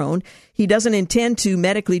testosterone. He doesn't intend to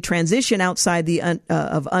medically transition outside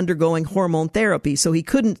of undergoing hormone therapy. So he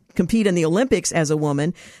couldn't compete in the Olympics as a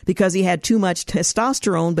woman because he had too much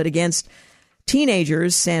testosterone, but against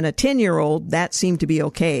teenagers and a 10-year-old, that seemed to be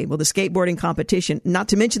okay. Well, the skateboarding competition, not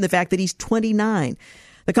to mention the fact that he's 29.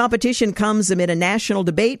 The competition comes amid a national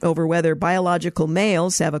debate over whether biological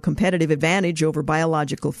males have a competitive advantage over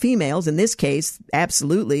biological females. In this case,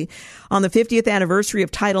 absolutely. On the 50th anniversary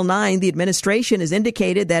of Title IX, the administration has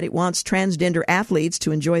indicated that it wants transgender athletes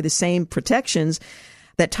to enjoy the same protections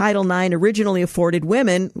that Title IX originally afforded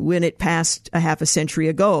women when it passed a half a century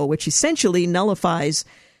ago, which essentially nullifies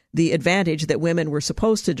the advantage that women were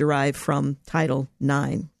supposed to derive from Title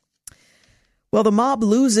IX. Well, the mob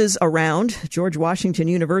loses around. George Washington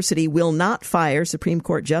University will not fire Supreme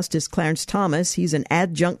Court Justice Clarence Thomas. He's an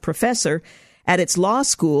adjunct professor at its law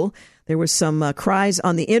school. There was some cries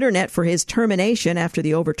on the internet for his termination after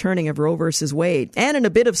the overturning of Roe versus Wade. And in a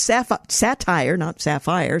bit of satire,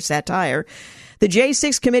 the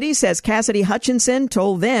J6 committee says Cassidy Hutchinson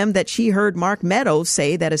told them that she heard Mark Meadows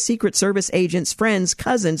say that a Secret Service agent's friend's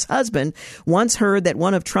cousin's husband once heard that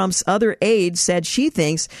one of Trump's other aides said she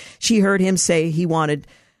thinks she heard him say he wanted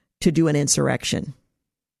to do an insurrection.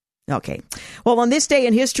 Okay. Well, on this day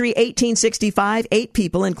in history, 1865, 8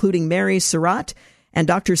 people, including Mary Surratt and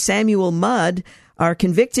Dr. Samuel Mudd, are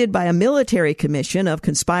convicted by a military commission of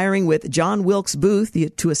conspiring with John Wilkes Booth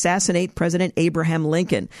to assassinate President Abraham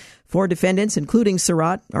Lincoln. 4 defendants, including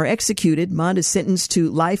Surratt, are executed. Mudd is sentenced to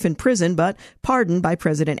life in prison, but pardoned by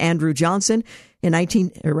President Andrew Johnson in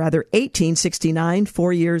 1869,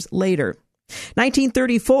 4 years later.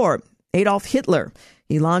 1934, Adolf Hitler.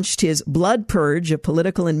 He launched his blood purge of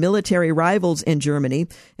political and military rivals in Germany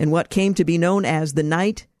in what came to be known as the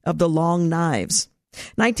Night of the Long Knives.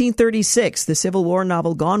 1936, the Civil War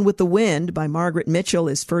novel Gone with the Wind by Margaret Mitchell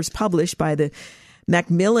is first published by the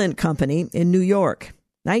Macmillan Company in New York.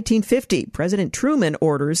 1950, President Truman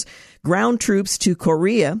orders ground troops to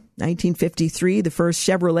Korea. 1953, the first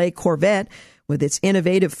Chevrolet Corvette with its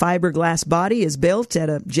innovative fiberglass body is built at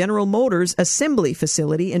a General Motors assembly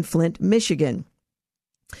facility in Flint, Michigan.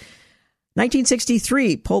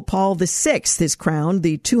 1963, Pope Paul VI is crowned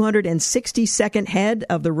the 262nd head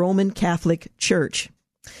of the Roman Catholic Church.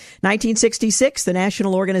 1966, the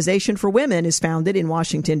National Organization for Women is founded in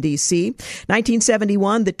Washington, D.C.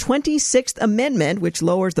 1971, the 26th Amendment, which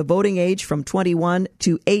lowers the voting age from 21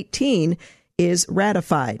 to 18, is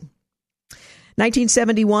ratified.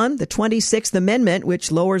 1971, the 26th Amendment,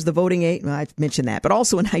 which lowers the voting age. Well, I've mentioned that. But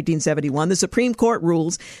also in 1971, the Supreme Court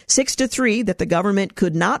rules 6-3 that the government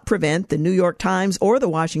could not prevent the New York Times or the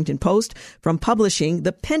Washington Post from publishing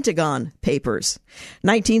the Pentagon Papers.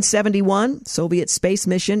 1971, Soviet space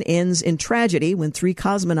mission ends in tragedy when 3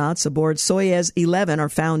 cosmonauts aboard Soyuz 11 are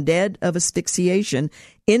found dead of asphyxiation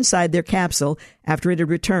inside their capsule after it had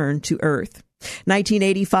returned to Earth.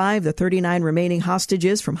 1985, the 39 remaining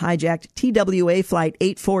hostages from hijacked TWA Flight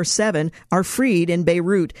 847 are freed in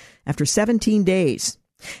Beirut after 17 days.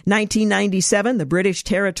 1997, the British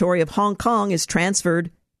territory of Hong Kong is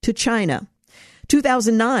transferred to China.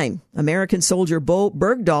 2009, American soldier Bo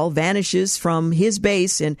Bergdahl vanishes from his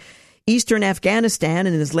base in eastern Afghanistan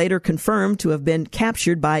and is later confirmed to have been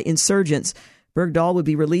captured by insurgents. Bergdahl would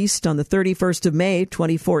be released on the 31st of May,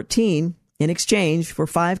 2014. In exchange for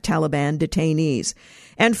 5 Taliban detainees.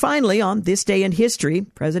 And finally, on this day in history,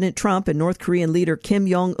 President Trump and North Korean leader Kim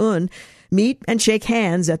Jong-un meet and shake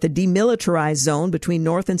hands at the demilitarized zone between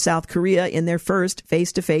North and South Korea in their first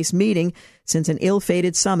face-to-face meeting since an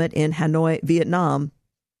ill-fated summit in Hanoi, Vietnam,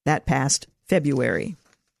 that past February.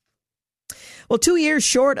 Well, 2 years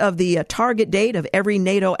short of the target date of every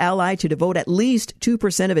NATO ally to devote at least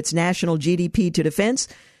 2% of its national GDP to defense,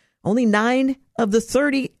 only 9 of the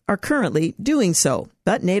 30 are currently doing so.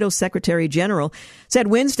 But NATO Secretary General said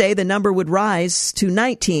Wednesday the number would rise to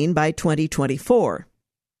 19 by 2024.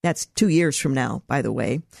 That's 2 years from now, by the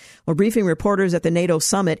way. While briefing reporters at the NATO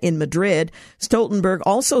summit in Madrid, Stoltenberg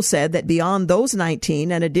also said that beyond those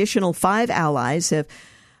 19, an additional 5 allies have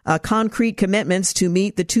concrete commitments to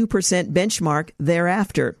meet the 2% benchmark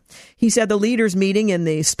thereafter. He said the leaders meeting in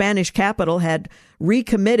the Spanish capital had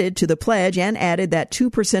recommitted to the pledge and added that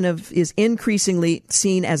 2% is increasingly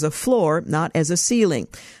seen as a floor, not as a ceiling.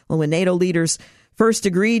 Well, when NATO leaders first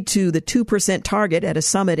agreed to the 2% target at a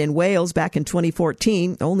summit in Wales back in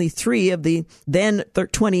 2014, only 3 of the then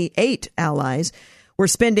 28 allies were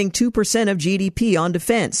spending 2% of GDP on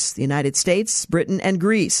defense: the United States, Britain, and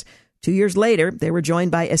Greece. 2 years later, they were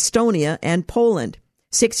joined by Estonia and Poland.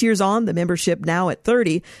 6 years on, the membership now at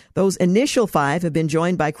 30, those initial 5 have been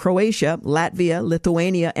joined by Croatia, Latvia,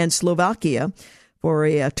 Lithuania, and Slovakia for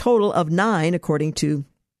a total of 9, according to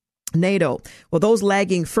NATO. Well, those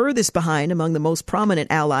lagging furthest behind among the most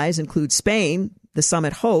prominent allies include Spain, the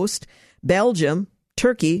summit host, Belgium,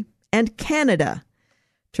 Turkey, and Canada.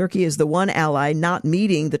 Turkey is the one ally not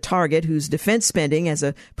meeting the target, whose defense spending as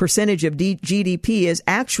a percentage of GDP is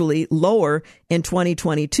actually lower in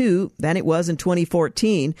 2022 than it was in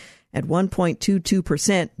 2014 at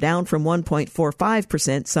 1.22%, down from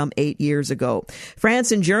 1.45% some 8 years ago.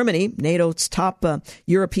 France and Germany, NATO's top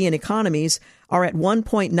European economies, are at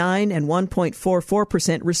 1.9 and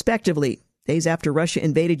 1.44% respectively. Days after Russia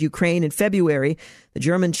invaded Ukraine in February, the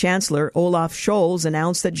German Chancellor Olaf Scholz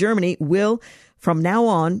announced that Germany will, from now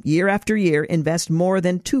on, year after year, invest more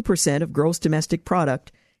than 2% of gross domestic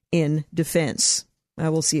product in defense.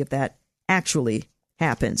 We'll see if that actually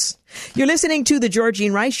happens. You're listening to The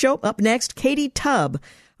Georgene Rice Show. Up next, Katie Tubb.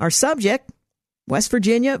 Our subject, West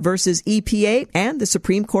Virginia versus EPA and the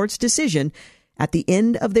Supreme Court's decision at the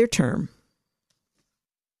end of their term.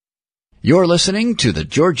 You're listening to The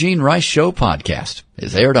Georgene Rice Show podcast.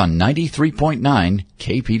 It's aired on 93.9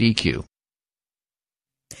 KPDQ.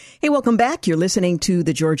 Hey, welcome back. You're listening to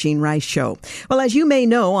The Georgene Rice Show. Well, as you may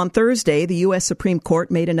know, on Thursday, the U.S. Supreme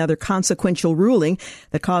Court made another consequential ruling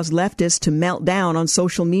that caused leftists to melt down on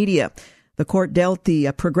social media. The court dealt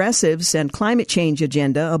the progressives and climate change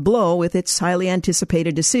agenda a blow with its highly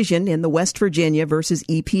anticipated decision in the West Virginia versus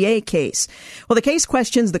EPA case. Well, the case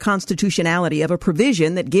questions the constitutionality of a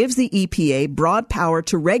provision that gives the EPA broad power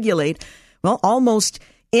to regulate, well, almost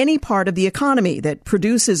any part of the economy that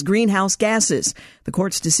produces greenhouse gases. The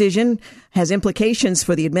court's decision has implications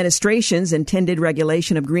for the administration's intended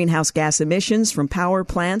regulation of greenhouse gas emissions from power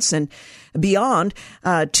plants and beyond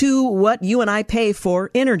to what you and I pay for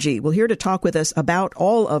energy. Well, here to talk with us about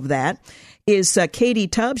all of that is Katie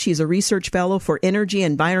Tubb. She's a research fellow for energy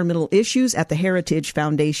and environmental issues at the Heritage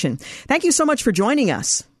Foundation. Thank you so much for joining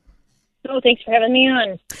us. Oh, thanks for having me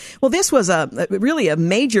on. Well, this was really a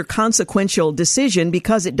major consequential decision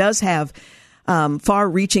because it does have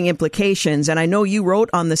far-reaching implications. And I know you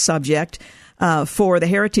wrote on the subject for the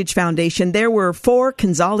Heritage Foundation. There were 4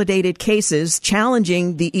 consolidated cases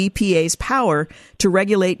challenging the EPA's power to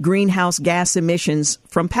regulate greenhouse gas emissions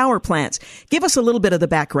from power plants. Give us a little bit of the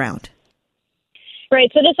background.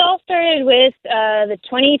 Right. So this all started with the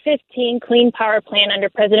 2015 Clean Power Plan under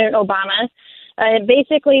President Obama. It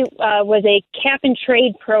basically was a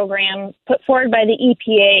cap-and-trade program put forward by the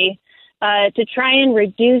EPA to try and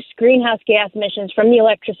reduce greenhouse gas emissions from the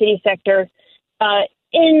electricity sector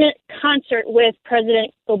in concert with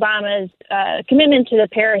President Obama's commitment to the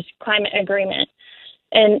Paris Climate Agreement.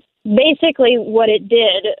 And basically what it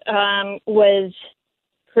did was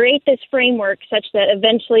create this framework such that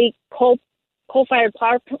eventually coal-fired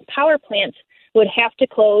power plants would have to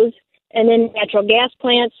close, and then natural gas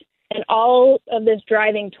plants, and all of this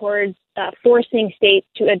driving towards forcing states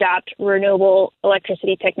to adopt renewable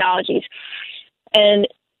electricity technologies. And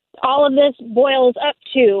all of this boils up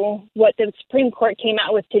to what the Supreme Court came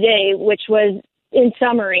out with today, which was, in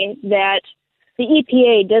summary, that the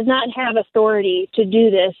EPA does not have authority to do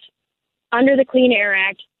this under the Clean Air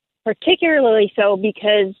Act, particularly so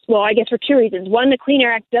because, well, I guess for two reasons. One, the Clean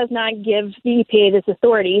Air Act does not give the EPA this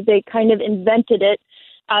authority. They kind of invented it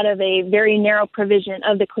out of a very narrow provision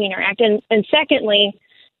of the Clean Air Act. And secondly,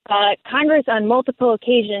 Congress on multiple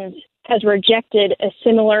occasions has rejected a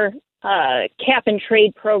similar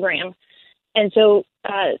cap-and-trade program. And so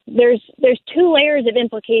there's two layers of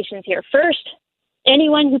implications here. First,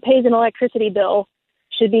 anyone who pays an electricity bill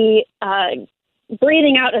should be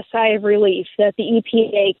breathing out a sigh of relief that the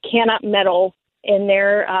EPA cannot meddle in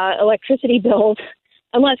their electricity bills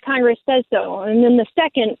unless Congress says so. And then the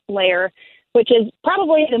second layer, which is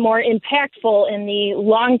probably the more impactful in the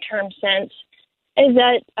long-term sense, is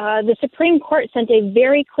that the Supreme Court sent a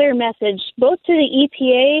very clear message both to the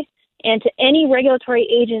EPA and to any regulatory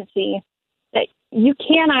agency that you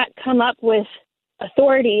cannot come up with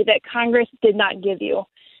authority that Congress did not give you.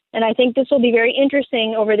 And I think this will be very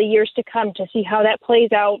interesting over the years to come to see how that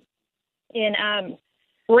plays out in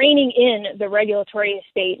reining in the regulatory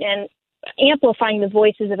state and amplifying the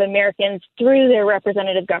voices of Americans through their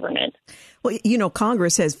representative government. Well, you know,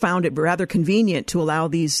 Congress has found it rather convenient to allow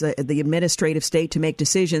these the administrative state to make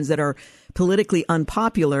decisions that are politically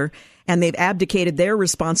unpopular, and they've abdicated their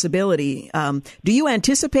responsibility. Do you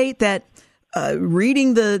anticipate that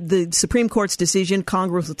reading the Supreme Court's decision,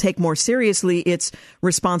 Congress will take more seriously its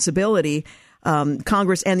responsibility,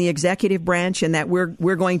 Congress and the executive branch, and that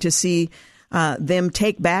we're going to see them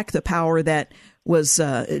take back the power that was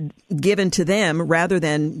given to them rather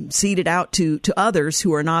than ceded out to others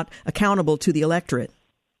who are not accountable to the electorate?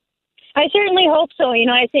 I certainly hope so.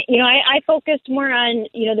 I think, I focused more on,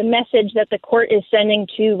 the message that the court is sending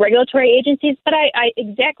to regulatory agencies. But I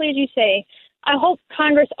exactly as you say, I hope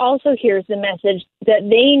Congress also hears the message that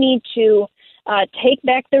they need to take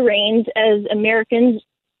back the reins as Americans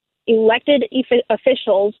elected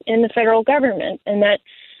officials in the federal government, and that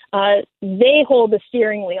they hold the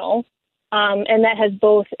steering wheel. And that has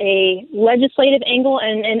both a legislative angle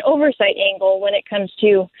and an oversight angle when it comes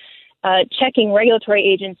to checking regulatory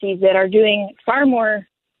agencies that are doing far more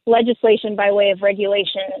legislation by way of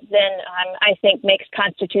regulation than I think makes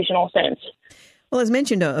constitutional sense. Well, as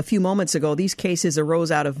mentioned a few moments ago, these cases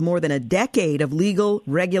arose out of more than a decade of legal,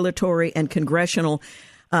 regulatory, and congressional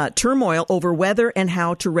turmoil over whether and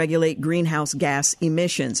how to regulate greenhouse gas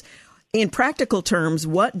emissions. In practical terms,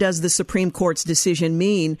 what does the Supreme Court's decision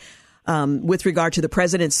mean with regard to the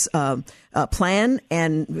president's plan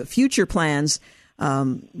and future plans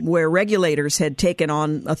where regulators had taken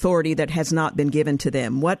on authority that has not been given to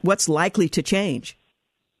them? What's likely to change?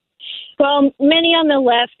 Well, many on the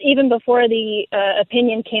left, even before the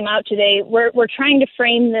opinion came out today, we're trying to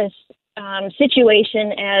frame this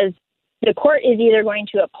situation as the court is either going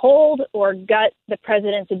to uphold or gut the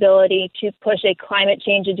president's ability to push a climate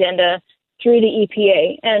change agenda through the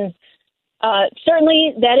EPA. And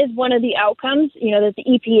certainly that is one of the outcomes, that the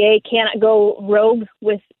EPA cannot go rogue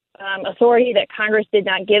with authority that Congress did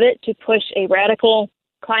not give it to push a radical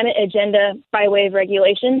climate agenda by way of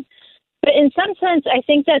regulation. But in some sense, I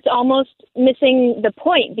think that's almost missing the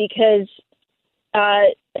point, because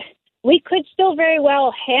we could still very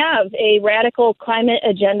well have a radical climate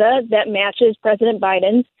agenda that matches President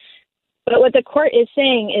Biden's. But what the court is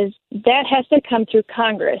saying is that has to come through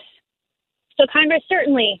Congress. So Congress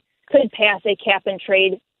certainly could pass a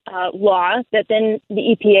cap-and-trade law that then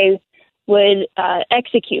the EPA would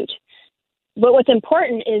execute. But what's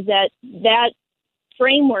important is that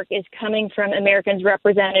framework is coming from Americans'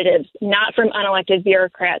 representatives, not from unelected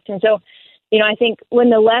bureaucrats. And so, I think when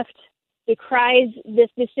the left decries this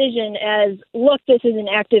decision as, look, this is an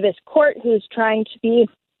activist court who's trying to be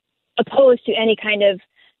opposed to any kind of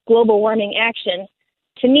global warming action,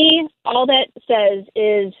 to me, all that says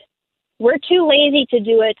is we're too lazy to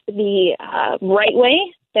do it the right way,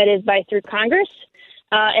 that is through Congress,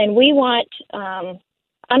 and we want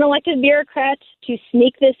unelected bureaucrats to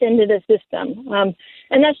sneak this into the system.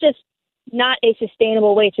 And that's just not a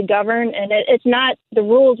sustainable way to govern, and it's not the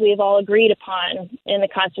rules we've all agreed upon in the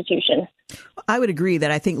Constitution. I would agree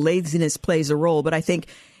that I think laziness plays a role, but I think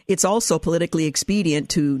it's also politically expedient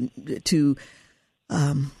to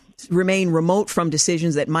remain remote from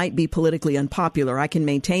decisions that might be politically unpopular. I can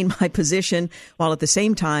maintain my position while at the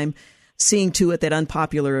same time seeing to it that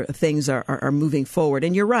unpopular things are moving forward.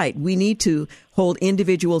 And you're right. We need to hold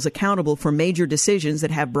individuals accountable for major decisions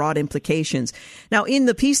that have broad implications. Now, in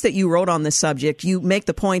the piece that you wrote on this subject, you make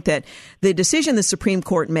the point that the decision the Supreme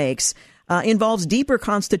Court makes involves deeper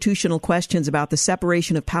constitutional questions about the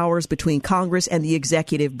separation of powers between Congress and the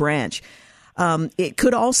executive branch. It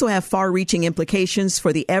could also have far-reaching implications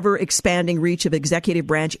for the ever-expanding reach of executive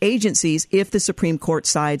branch agencies if the Supreme Court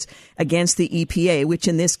sides against the EPA, which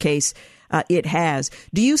in this case it has.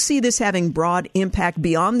 Do you see this having broad impact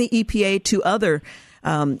beyond the EPA to other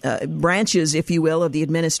branches, if you will, of the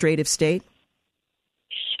administrative state?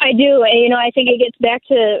 I do. I think it gets back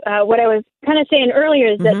to what I was kind of saying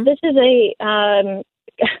earlier, is that this is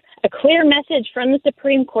a clear message from the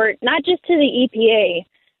Supreme Court, not just to the EPA,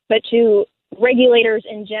 but to regulators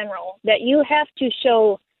in general, that you have to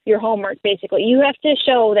show your homework, basically. You have to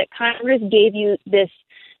show that Congress gave you this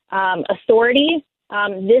authority,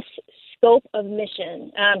 this scope of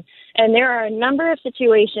mission. And there are a number of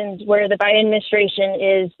situations where the Biden administration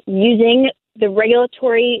is using the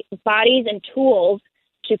regulatory bodies and tools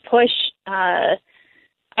to push, I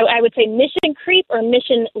would say, mission creep or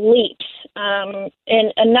mission leaps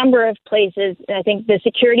in a number of places. I think the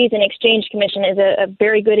Securities and Exchange Commission is a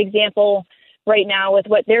very good example right now with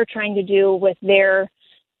what they're trying to do with their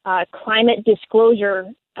climate disclosure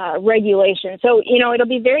regulation. So, it'll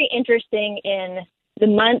be very interesting in the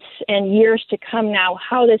months and years to come now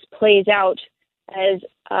how this plays out as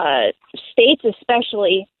states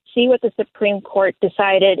especially see what the Supreme Court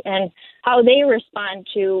decided and how they respond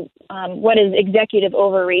to what is executive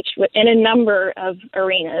overreach in a number of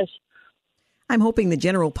arenas. I'm hoping the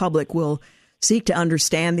general public will seek to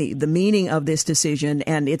understand the meaning of this decision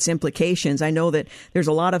and its implications. I know that there's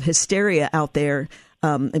a lot of hysteria out there.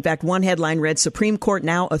 In fact, one headline read, "Supreme Court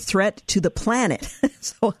now a threat to the planet."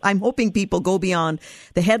 So I'm hoping people go beyond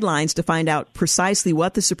the headlines to find out precisely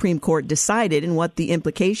what the Supreme Court decided and what the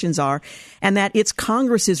implications are, and that it's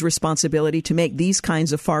Congress's responsibility to make these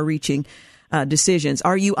kinds of far-reaching decisions.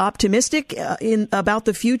 Are you optimistic about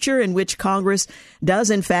the future in which Congress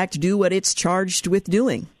does, in fact, do what it's charged with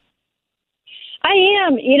doing? I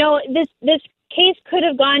am. This case could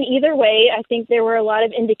have gone either way. I think there were a lot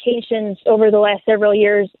of indications over the last several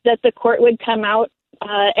years that the court would come out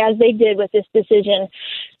as they did with this decision.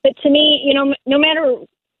 But to me, no matter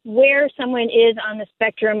where someone is on the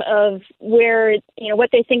spectrum of where, what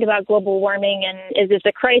they think about global warming and is this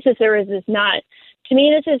a crisis or is this not, to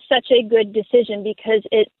me, this is such a good decision because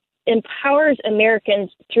it empowers Americans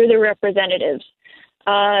through their representatives.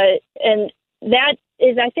 And that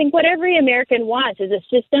is, I think, what every American wants is a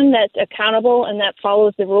system that's accountable and that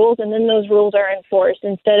follows the rules, and then those rules are enforced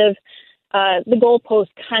instead of the goalposts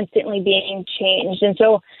constantly being changed. And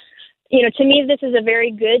so, to me, this is a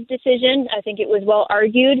very good decision. I think it was well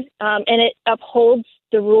argued, and it upholds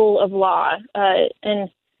the rule of law. And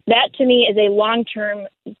that, to me, is a long-term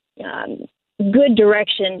good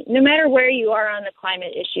direction, no matter where you are on the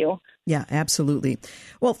climate issue. Yeah, absolutely.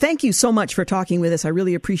 Well, thank you so much for talking with us. I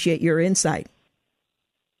really appreciate your insight.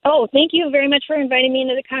 Oh, thank you very much for inviting me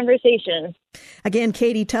into the conversation. Again,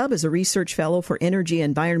 Katie Tubb is a research fellow for energy and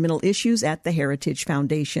environmental issues at the Heritage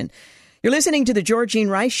Foundation. You're listening to the Georgene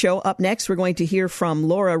Rice Show. Up next, we're going to hear from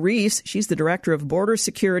Laura Reese. She's the director of Border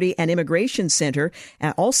Security and Immigration Center,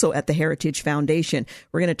 also at the Heritage Foundation.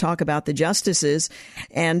 We're going to talk about the justices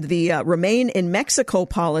and the Remain in Mexico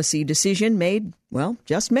policy decision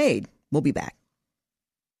just made. We'll be back.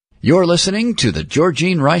 You're listening to the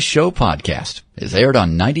Georgene Rice Show podcast. It's aired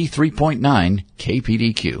on 93.9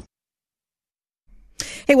 KPDQ.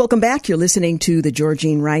 Hey, welcome back. You're listening to the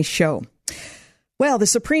Georgene Rice Show. Well, the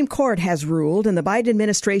Supreme Court has ruled and the Biden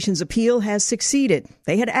administration's appeal has succeeded.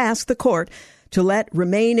 They had asked the court to let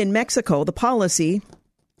Remain in Mexico, the policy,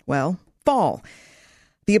 fall.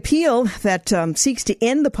 The appeal that seeks to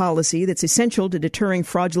end the policy that's essential to deterring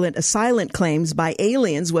fraudulent asylum claims by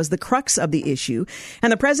aliens was the crux of the issue.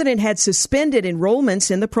 And the president had suspended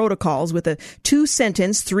enrollments in the protocols with a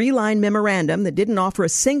 2-sentence, 3-line memorandum that didn't offer a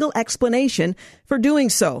single explanation for doing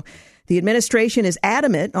so. The administration is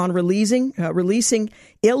adamant on releasing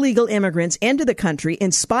illegal immigrants into the country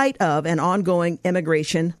in spite of an ongoing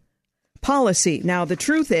immigration policy. Now, the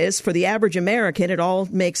truth is, for the average American, it all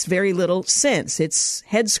makes very little sense. It's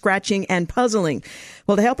head-scratching and puzzling.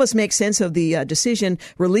 Well, to help us make sense of the decision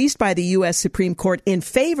released by the U.S. Supreme Court in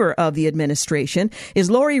favor of the administration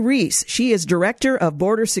is Lori Reese. She is director of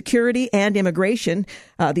Border Security and Immigration,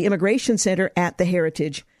 the Immigration Center at the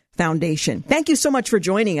Heritage Foundation. Thank you so much for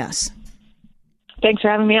joining us. Thanks for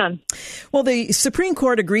having me on. Well, the Supreme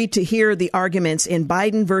Court agreed to hear the arguments in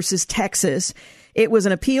Biden versus Texas. It was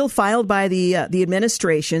an appeal filed by the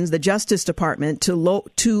administrations, the Justice Department, to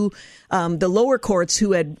the lower courts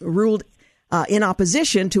who had ruled in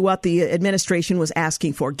opposition to what the administration was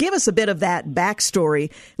asking for. Give us a bit of that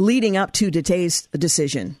backstory leading up to today's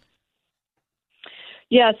decision.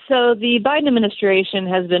 Yeah, so the Biden administration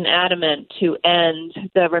has been adamant to end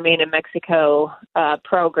the Remain in Mexico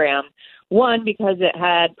program. One, because it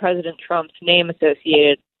had President Trump's name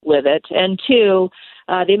associated with it, and two,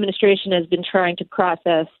 the administration has been trying to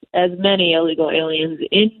process as many illegal aliens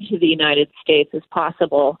into the United States as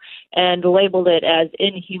possible and labeled it as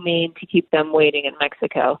inhumane to keep them waiting in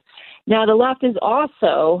Mexico. Now, the left is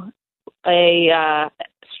also a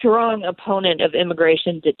strong opponent of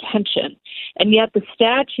immigration detention, and yet the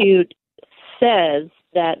statute says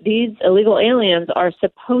that these illegal aliens are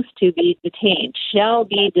supposed to be detained, shall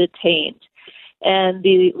be detained. And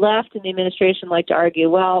the left and the administration like to argue,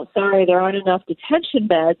 well, sorry, there aren't enough detention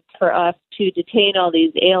beds for us to detain all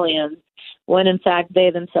these aliens, when in fact they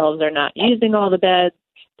themselves are not using all the beds.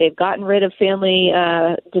 They've gotten rid of family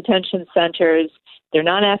detention centers. They're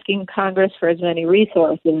not asking Congress for as many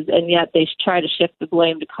resources, and yet they try to shift the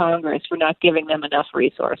blame to Congress for not giving them enough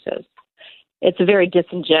resources. It's a very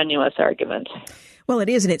disingenuous argument. Well, it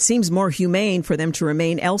is, and it seems more humane for them to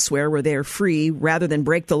remain elsewhere where they're free rather than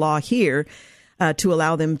break the law here to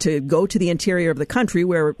allow them to go to the interior of the country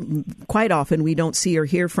where quite often we don't see or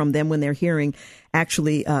hear from them when their hearing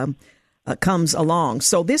actually comes along.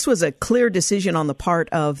 So this was a clear decision on the part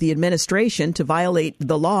of the administration to violate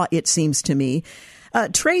the law, it seems to me.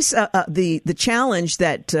 Trace the challenge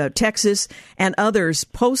that Texas and others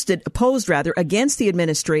posed against the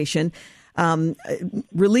administration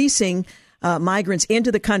releasing migrants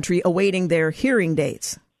into the country awaiting their hearing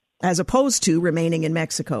dates, as opposed to remaining in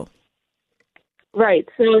Mexico. Right.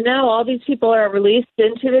 So now all these people are released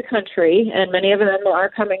into the country, and many of them are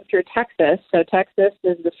coming through Texas. So Texas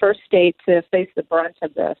is the first state to face the brunt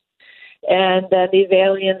of this. And then these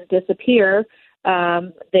aliens disappear.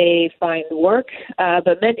 They find work,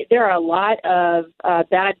 but there are a lot of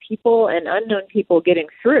bad people and unknown people getting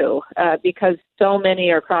through because so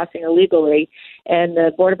many are crossing illegally, and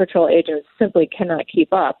the Border Patrol agents simply cannot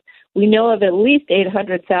keep up. We know of at least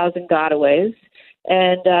 800,000 gotaways,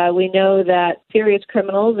 and we know that serious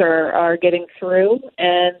criminals are getting through,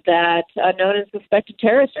 and that unknown and suspected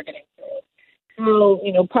terrorists are getting through.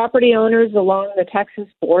 So, property owners along the Texas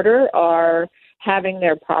border are having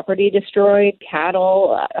their property destroyed,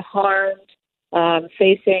 cattle harmed,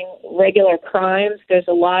 facing regular crimes. There's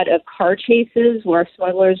a lot of car chases where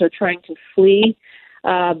smugglers are trying to flee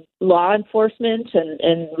law enforcement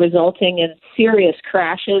and resulting in serious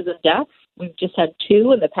crashes and deaths. We've just had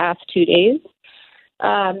 2 in the past 2 days.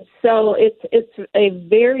 So it's a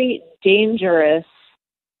very dangerous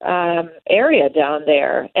area down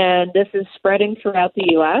there, and this is spreading throughout the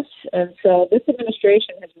U.S. And so this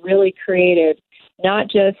administration has really created not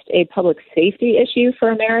just a public safety issue for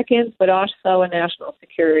Americans, but also a national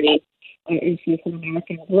security issue for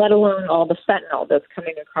Americans, let alone all the fentanyl that's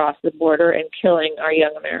coming across the border and killing our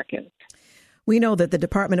young Americans. We know that the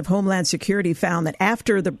Department of Homeland Security found that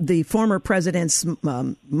after the former president's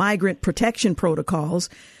migrant protection protocols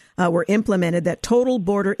were implemented, that total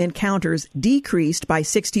border encounters decreased by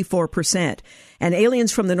 64%. And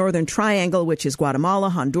aliens from the Northern Triangle, which is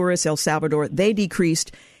Guatemala, Honduras, El Salvador, they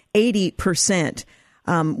decreased 80%.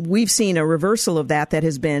 We've seen a reversal of that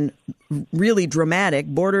has been really dramatic.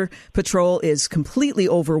 Border Patrol is completely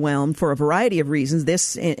overwhelmed for a variety of reasons,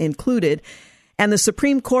 this included. And the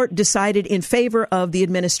Supreme Court decided in favor of the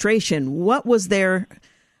administration. What was their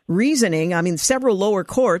reasoning? I mean, several lower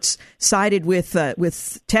courts sided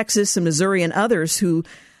with Texas and Missouri and others who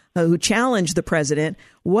challenged the president.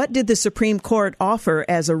 What did the Supreme Court offer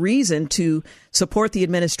as a reason to support the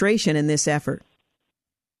administration in this effort?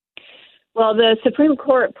 Well, the Supreme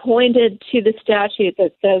Court pointed to the statute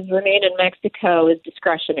that says remain in Mexico is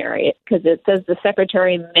discretionary, because it says the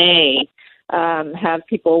secretary may have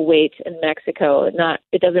people wait in Mexico.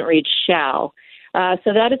 It doesn't read shall.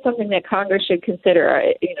 So that is something that Congress should consider,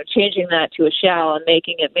 changing that to a shall and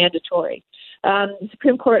making it mandatory. The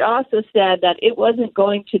Supreme Court also said that it wasn't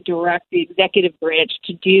going to direct the executive branch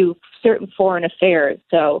to do certain foreign affairs.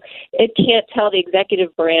 So it can't tell the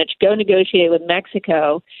executive branch, go negotiate with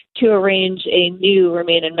Mexico to arrange a new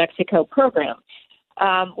Remain in Mexico program,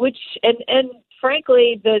 which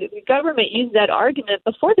frankly, the government used that argument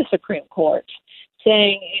before the Supreme Court,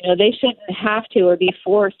 saying, they shouldn't have to or be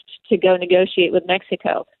forced to go negotiate with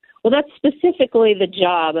Mexico. Well, that's specifically the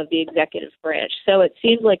job of the executive branch. So it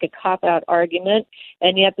seems like a cop-out argument,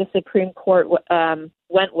 and yet the Supreme Court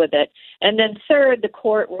went with it. And then third, the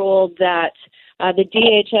court ruled that the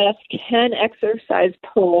DHS can exercise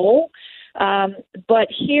parole. But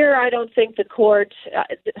here I don't think the court,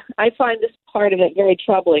 I find this part of it very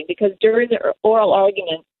troubling, because during the oral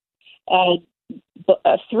argument,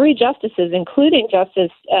 3 justices, including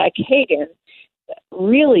Justice Kagan,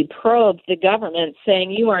 really probed the government,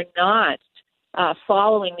 saying you are not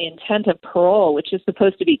following the intent of parole, which is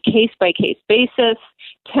supposed to be case-by-case basis,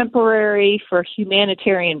 temporary for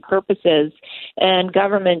humanitarian purposes, and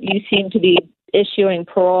government, you seem to be issuing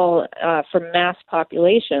parole for mass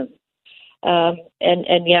populations.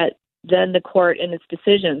 And yet then the court in its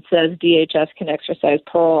decision says DHS can exercise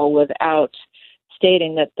parole without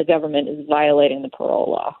stating that the government is violating the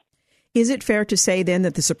parole law. Is it fair to say then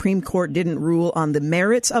that the Supreme Court didn't rule on the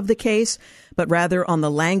merits of the case, but rather on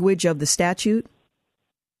the language of the statute?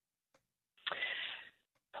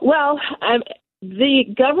 Well, the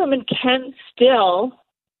government can still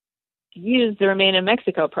use the Remain in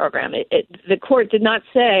Mexico program. The court did not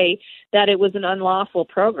say that it was an unlawful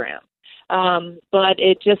program, but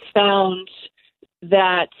it just found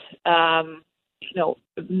that,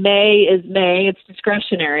 May is May, it's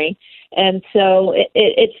discretionary. And so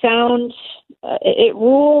it found, it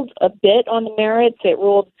ruled a bit on the merits, it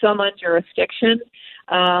ruled some on jurisdiction,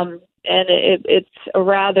 and it's a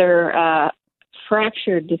rather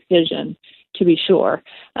fractured decision, to be sure.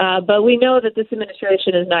 But we know that this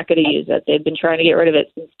administration is not going to use it. They've been trying to get rid of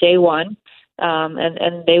it since day one,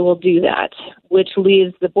 and they will do that, which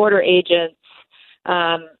leaves the border agents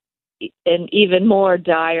in even more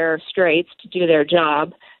dire straits to do their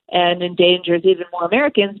job, and endangers even more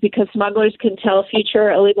Americans, because smugglers can tell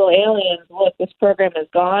future illegal aliens, look, this program is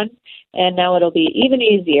gone, and now it'll be even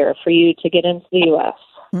easier for you to get into the U.S.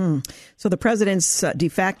 So the president's de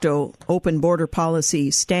facto open border policy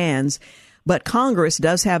stands, but Congress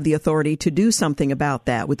does have the authority to do something about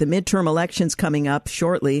that. With the midterm elections coming up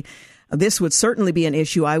shortly, this would certainly be an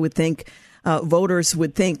issue I would think voters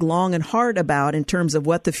would think long and hard about in terms of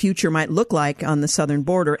what the future might look like on the southern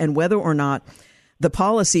border, and whether or not the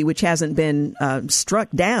policy, which hasn't been struck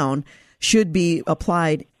down, should be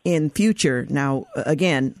applied in future. Now,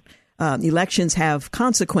 again, elections have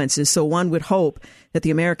consequences, so one would hope that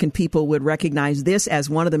the American people would recognize this as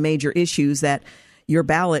one of the major issues that your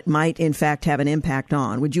ballot might, in fact, have an impact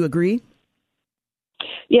on. Would you agree?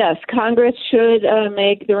 Yes, Congress should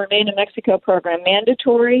make the Remain in Mexico program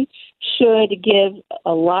mandatory, should give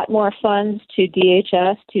a lot more funds to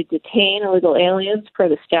DHS to detain illegal aliens per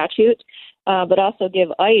the statute, but also give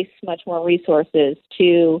ICE much more resources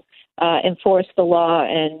to enforce the law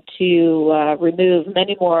and to remove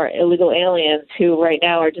many more illegal aliens who right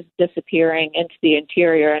now are just disappearing into the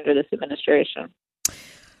interior under this administration.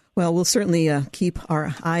 Well, we'll certainly keep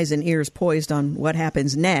our eyes and ears poised on what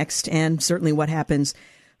happens next, and certainly what happens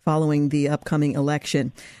following the upcoming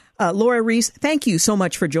election. Laura Reese, thank you so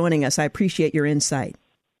much for joining us. I appreciate your insight.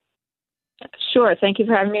 Sure. Thank you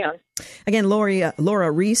for having me on. Again,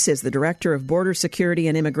 Laura Reese is the Director of Border Security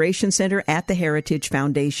and Immigration Center at the Heritage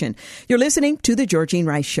Foundation. You're listening to The Georgene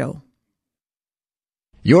Rice Show.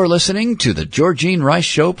 You're listening to The Georgene Rice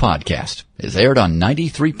Show podcast. It's aired on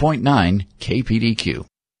 93.9 KPDQ.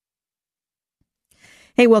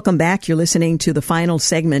 Hey, welcome back. You're listening to the final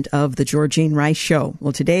segment of the Georgene Rice Show.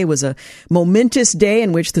 Well, today was a momentous day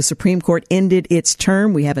in which the Supreme Court ended its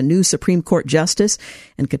term. We have a new Supreme Court justice,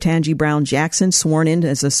 and Ketanji Brown Jackson sworn in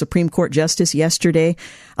as a Supreme Court justice yesterday.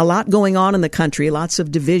 A lot going on in the country, lots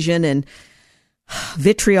of division and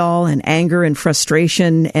vitriol and anger and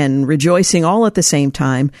frustration and rejoicing all at the same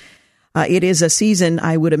time. It is a season,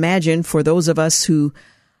 I would imagine, for those of us who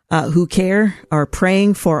care, are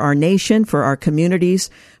praying for our nation, for our communities,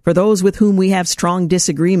 for those with whom we have strong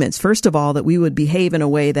disagreements. First of all, that we would behave in a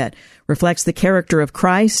way that reflects the character of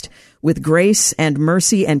Christ, with grace and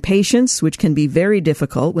mercy and patience, which can be very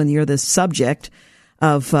difficult when you're the subject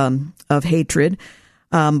of hatred.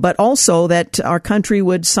 But also that our country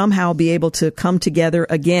would somehow be able to come together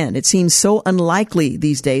again. It seems so unlikely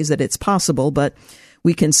these days that it's possible, but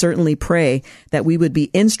we can certainly pray that we would be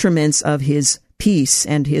instruments of His peace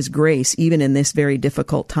and His grace, even in this very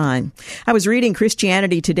difficult time. I was reading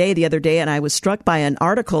Christianity Today the other day, and I was struck by an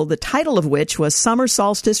article, the title of which was "Summer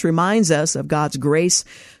Solstice Reminds Us of God's Grace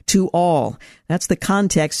to All." That's the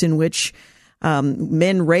context in which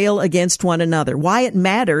men rail against one another. Why it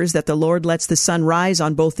matters that the Lord lets the sun rise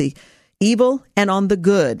on both the evil and on the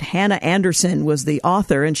good. Hannah Anderson was the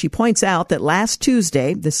author, and she points out that last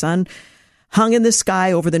Tuesday, the sun hung in the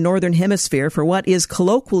sky over the northern hemisphere for what is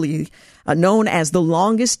colloquially known as the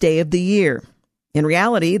longest day of the year. In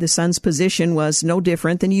reality, the sun's position was no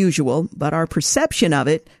different than usual, but our perception of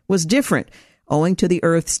it was different, owing to the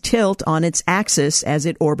Earth's tilt on its axis as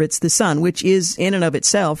it orbits the sun, which is in and of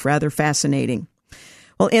itself rather fascinating.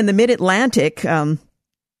 Well, in the mid-Atlantic,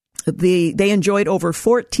 they enjoyed over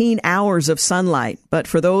 14 hours of sunlight, but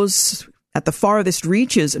for those at the farthest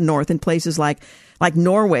reaches north in places like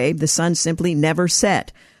Norway, the sun simply never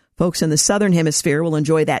set. Folks in the southern hemisphere will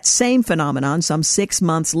enjoy that same phenomenon some 6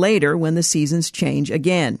 months later when the seasons change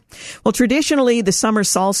again. Well, traditionally, the summer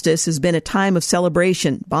solstice has been a time of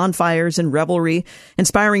celebration, bonfires and revelry,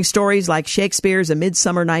 inspiring stories like Shakespeare's A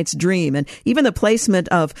Midsummer Night's Dream, and even the placement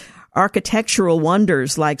of architectural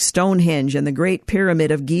wonders like Stonehenge and the Great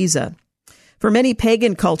Pyramid of Giza. For many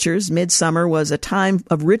pagan cultures, midsummer was a time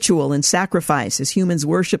of ritual and sacrifice as humans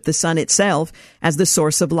worship the sun itself as the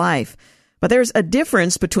source of life. But there's a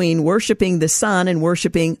difference between worshiping the sun and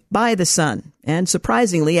worshiping by the sun. And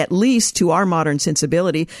surprisingly, at least to our modern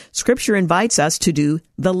sensibility, Scripture invites us to do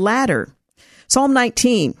the latter. Psalm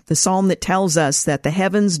 19, the psalm that tells us that the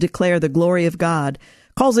heavens declare the glory of God,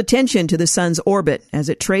 calls attention to the sun's orbit as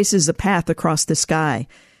it traces a path across the sky.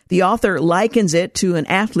 The author likens it to an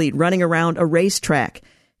athlete running around a racetrack.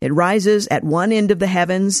 It rises at one end of the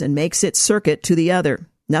heavens and makes its circuit to the other.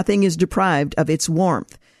 Nothing is deprived of its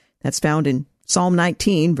warmth. That's found in Psalm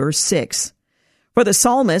 19, verse 6. For the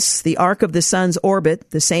psalmists, the arc of the sun's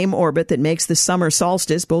orbit, the same orbit that makes the summer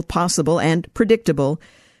solstice both possible and predictable,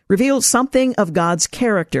 reveals something of God's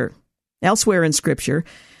character. Elsewhere in Scripture,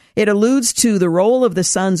 it alludes to the role of the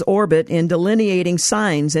sun's orbit in delineating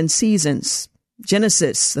signs and seasons.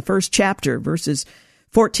 Genesis, the first chapter, verses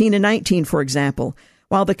 14 and 19, for example,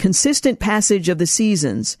 while the consistent passage of the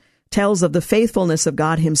seasons tells of the faithfulness of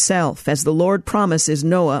God himself, as the Lord promises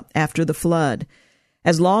Noah after the flood.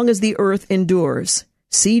 As long as the earth endures,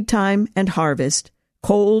 seed time and harvest,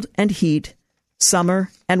 cold and heat, summer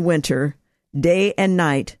and winter, day and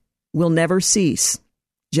night will never cease.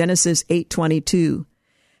 Genesis 8:22.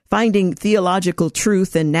 Finding theological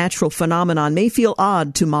truth in natural phenomenon may feel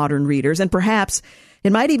odd to modern readers, and perhaps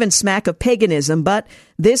it might even smack of paganism, but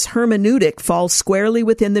this hermeneutic falls squarely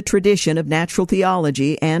within the tradition of natural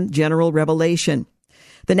theology and general revelation.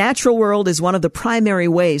 The natural world is one of the primary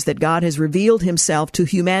ways that God has revealed himself to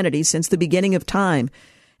humanity since the beginning of time.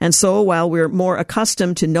 And so, while we're more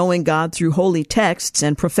accustomed to knowing God through holy texts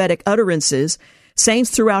and prophetic utterances, saints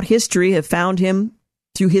throughout history have found him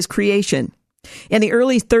through his creation. In the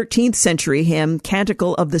early 13th century hymn,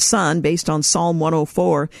 Canticle of the Sun, based on Psalm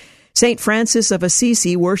 104, St. Francis of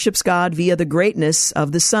Assisi worships God via the greatness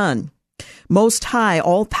of the sun. Most high,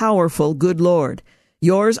 all-powerful, good Lord,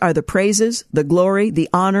 yours are the praises, the glory, the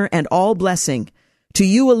honor, and all blessing. To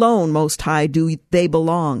you alone, Most High, do they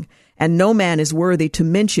belong, and no man is worthy to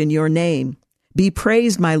mention your name. Be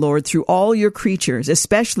praised, my Lord, through all your creatures,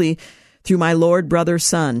 especially through my Lord, brother,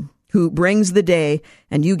 Son, who brings the day,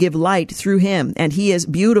 and you give light through him, and he is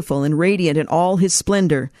beautiful and radiant in all his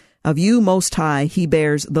splendor. Of you, Most High, he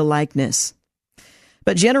bears the likeness.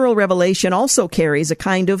 But general revelation also carries a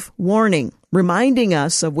kind of warning, reminding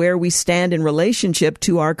us of where we stand in relationship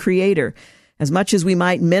to our Creator. As much as we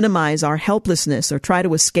might minimize our helplessness or try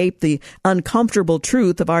to escape the uncomfortable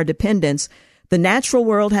truth of our dependence, the natural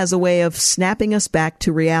world has a way of snapping us back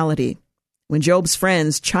to reality. When Job's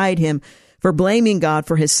friends chide him for blaming God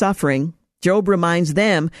for his suffering, Job reminds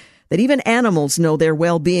them that even animals know their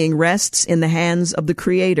well-being rests in the hands of the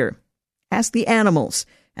Creator. Ask the animals,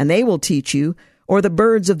 and they will teach you, or the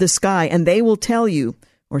birds of the sky, and they will tell you,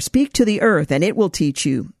 or speak to the earth, and it will teach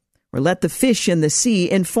you, or let the fish in the sea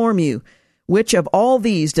inform you. Which of all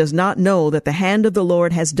these does not know that the hand of the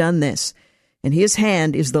Lord has done this? In his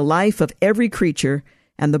hand is the life of every creature,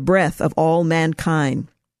 and the breath of all mankind.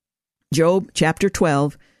 Job chapter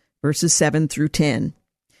 12, verses 7 through 10.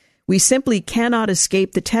 We simply cannot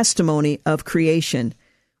escape the testimony of creation.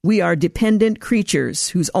 We are dependent creatures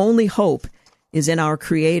whose only hope is in our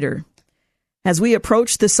Creator. As we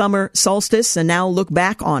approach the summer solstice and now look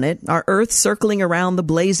back on it, our earth circling around the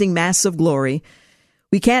blazing mass of glory,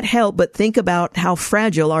 we can't help but think about how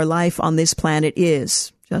fragile our life on this planet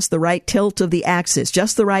is. Just the right tilt of the axis,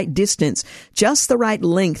 just the right distance, just the right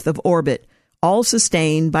length of orbit, all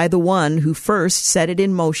sustained by the one who first set it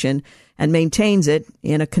in motion and maintains it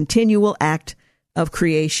in a continual act of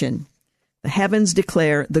creation. The heavens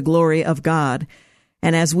declare the glory of God.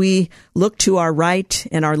 And as we look to our right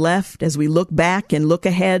and our left, as we look back and look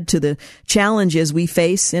ahead to the challenges we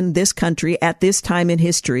face in this country at this time in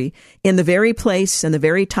history, in the very place and the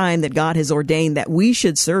very time that God has ordained that we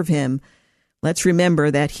should serve him, let's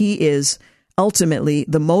remember that he is ultimately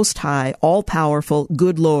the Most High, all-powerful,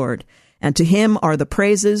 good Lord. And to him are the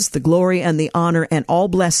praises, the glory, and the honor, and all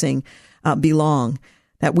blessing belong.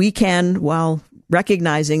 That we can, while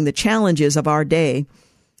recognizing the challenges of our day,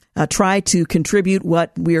 try to contribute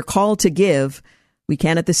what we are called to give. We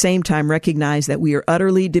can at the same time recognize that we are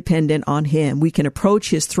utterly dependent on him. We can approach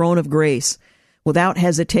his throne of grace without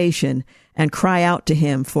hesitation and cry out to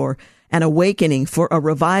him for an awakening, for a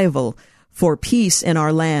revival, for peace in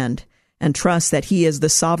our land, and trust that he is the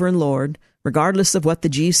sovereign Lord, regardless of what the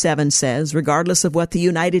G7 says, regardless of what the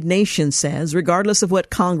United Nations says, regardless of what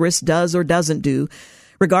Congress does or doesn't do,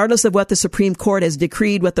 regardless of what the Supreme Court has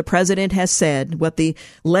decreed, what the president has said, what the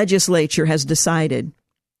legislature has decided.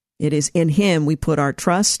 It is in him we put our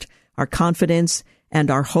trust, our confidence,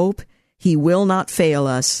 and our hope. He will not fail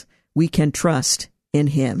us. We can trust in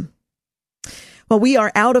him. Well, we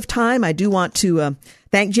are out of time. I do want to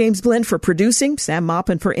thank James Blend for producing, Sam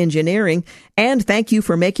Maupin for engineering, and thank you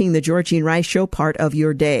for making the Georgene Rice Show part of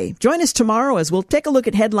your day. Join us tomorrow as we'll take a look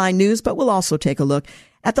at headline news, but we'll also take a look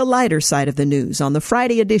at the lighter side of the news on the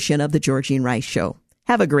Friday edition of the Georgene Rice Show.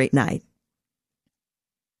 Have a great night.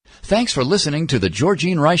 Thanks for listening to the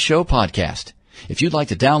Georgene Rice Show podcast. If you'd like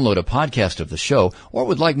to download a podcast of the show or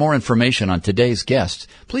would like more information on today's guests,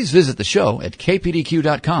 please visit the show at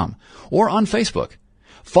kpdq.com or on Facebook.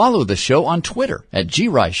 Follow the show on Twitter at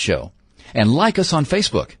GRiceShow and like us on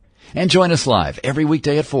Facebook. And join us live every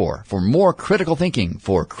weekday at 4 for more critical thinking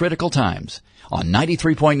for critical times on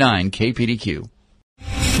 93.9 KPDQ.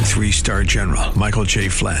 3-star General Michael J.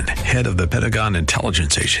 Flynn, head of the Pentagon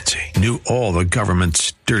Intelligence Agency, knew all the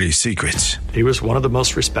government's dirty secrets. He was one of the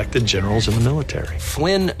most respected generals in the military.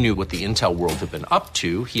 Flynn knew what the intel world had been up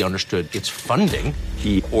to. He understood its funding.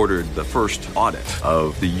 He ordered the first audit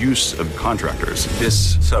of the use of contractors.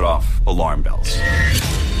 This set off alarm bells.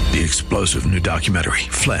 The explosive new documentary,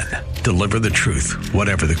 Flynn, Deliver the Truth,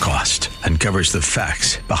 Whatever the Cost, uncovers the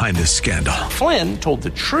facts behind this scandal. Flynn told the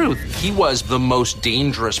truth. He was the most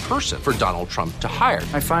dangerous person for Donald Trump to hire.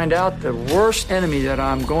 I find out the worst enemy that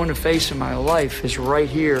I'm going to face in my life is right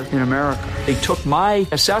here in America. They took my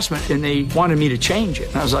assessment and they wanted me to change it.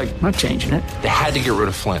 And I was like, I'm not changing it. They had to get rid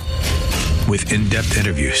of Flynn. With in-depth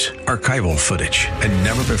interviews, archival footage, and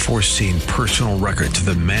never-before-seen personal records of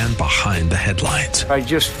the man behind the headlines. I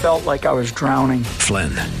just felt like I was drowning. Flynn,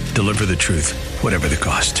 Deliver the Truth, Whatever the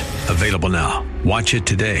Cost. Available now. Watch it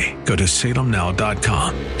today. Go to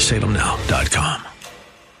salemnow.com. salemnow.com.